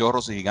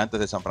 Cachorros y Gigantes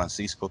de San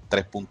Francisco,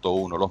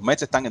 3.1. Los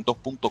Mets están en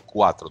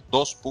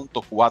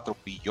 2.4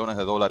 billones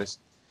de dólares,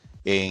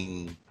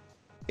 en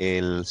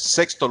el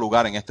sexto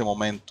lugar en este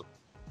momento,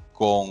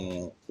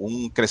 con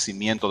un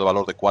crecimiento de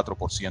valor de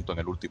 4% en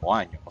el último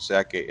año. O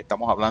sea que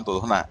estamos hablando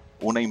de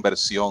una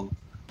inversión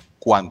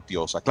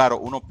cuantiosa. Claro,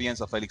 uno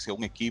piensa, Félix, que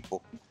un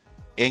equipo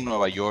en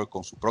Nueva York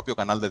con su propio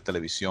canal de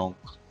televisión,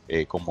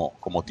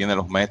 como tiene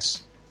los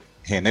Mets,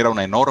 genera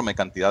una enorme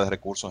cantidad de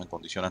recursos en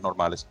condiciones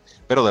normales,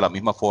 pero de la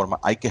misma forma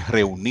hay que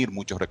reunir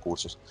muchos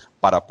recursos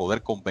para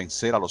poder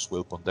convencer a los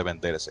Wilpons de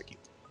vender ese equipo.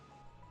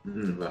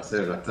 Va a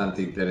ser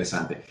bastante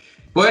interesante.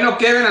 Bueno,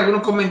 Kevin,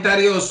 ¿algunos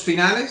comentarios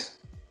finales?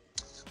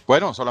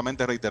 Bueno,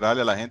 solamente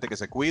reiterarle a la gente que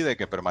se cuide,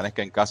 que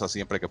permanezca en casa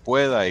siempre que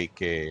pueda y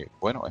que,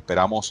 bueno,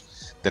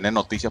 esperamos tener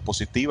noticias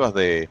positivas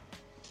de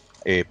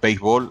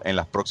béisbol en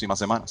las próximas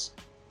semanas.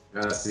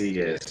 Así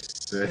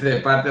es. De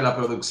parte de la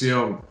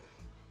producción,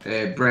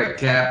 Brett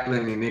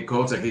Kaplan y Nick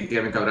Holtz, aquí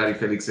Kevin Cabral y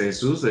Félix de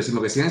Jesús.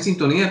 Decimos que sigan en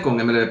sintonía con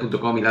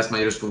mlb.com y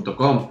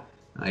lasmayores.com.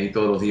 Ahí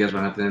todos los días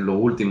van a tener lo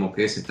último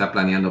que se está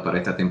planeando para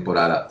esta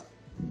temporada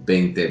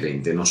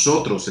 2020.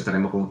 Nosotros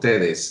estaremos con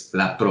ustedes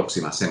la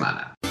próxima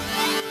semana.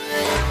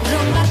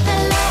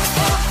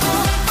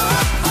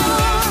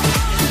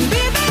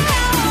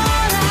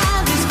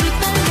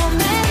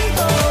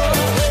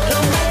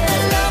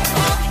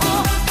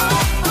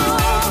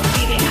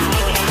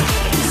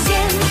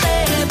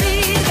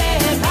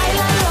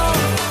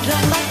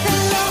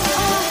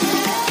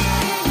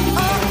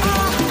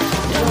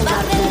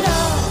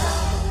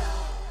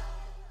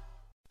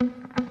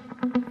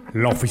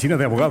 La oficina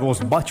de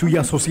abogados Bachu y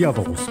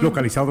Asociados,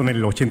 localizado en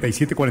el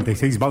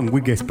 8746 Van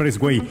Wyck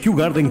Expressway, Kew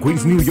Garden,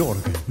 Queens, New York.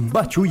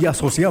 Bachu y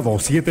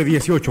Asociados,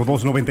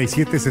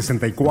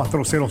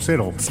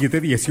 718-297-6400,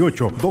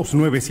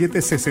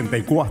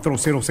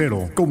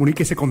 718-297-6400.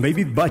 Comuníquese con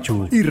David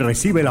Bachu y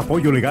recibe el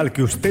apoyo legal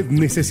que usted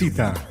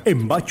necesita.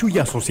 En Bachu y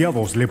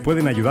Asociados le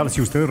pueden ayudar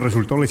si usted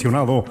resultó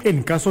lesionado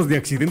en casos de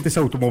accidentes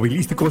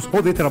automovilísticos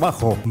o de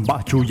trabajo.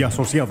 Bachu y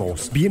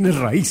Asociados, bienes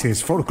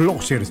raíces,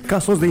 foreclosures,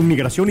 casos de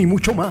inmigración y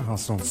mucho más.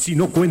 Si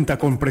no cuenta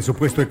con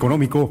presupuesto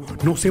económico,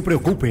 no se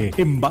preocupe.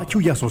 En Bachu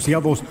y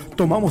Asociados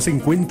tomamos en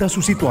cuenta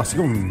su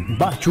situación.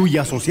 Bachu y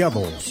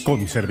Asociados,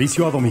 con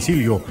servicio a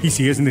domicilio, y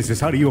si es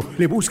necesario,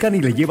 le buscan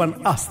y le llevan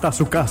hasta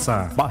su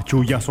casa.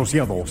 Bachu y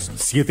Asociados,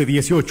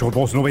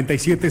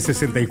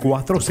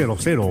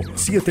 718-297-6400,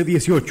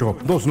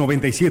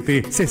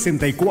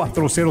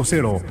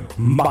 718-297-6400.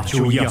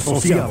 Bachu y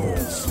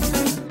Asociados.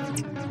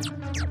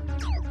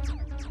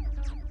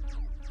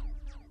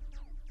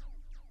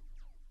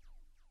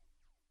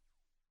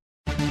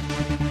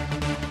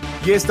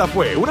 Y esta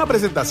fue una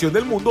presentación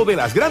del mundo de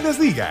las grandes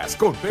ligas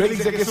con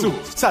Félix de Jesús,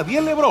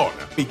 Sadiel Lebrón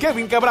y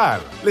Kevin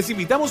Cabral. Les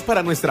invitamos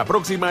para nuestra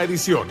próxima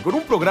edición con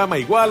un programa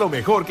igual o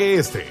mejor que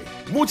este.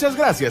 Muchas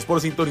gracias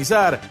por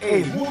sintonizar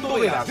el mundo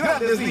de las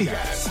grandes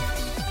ligas.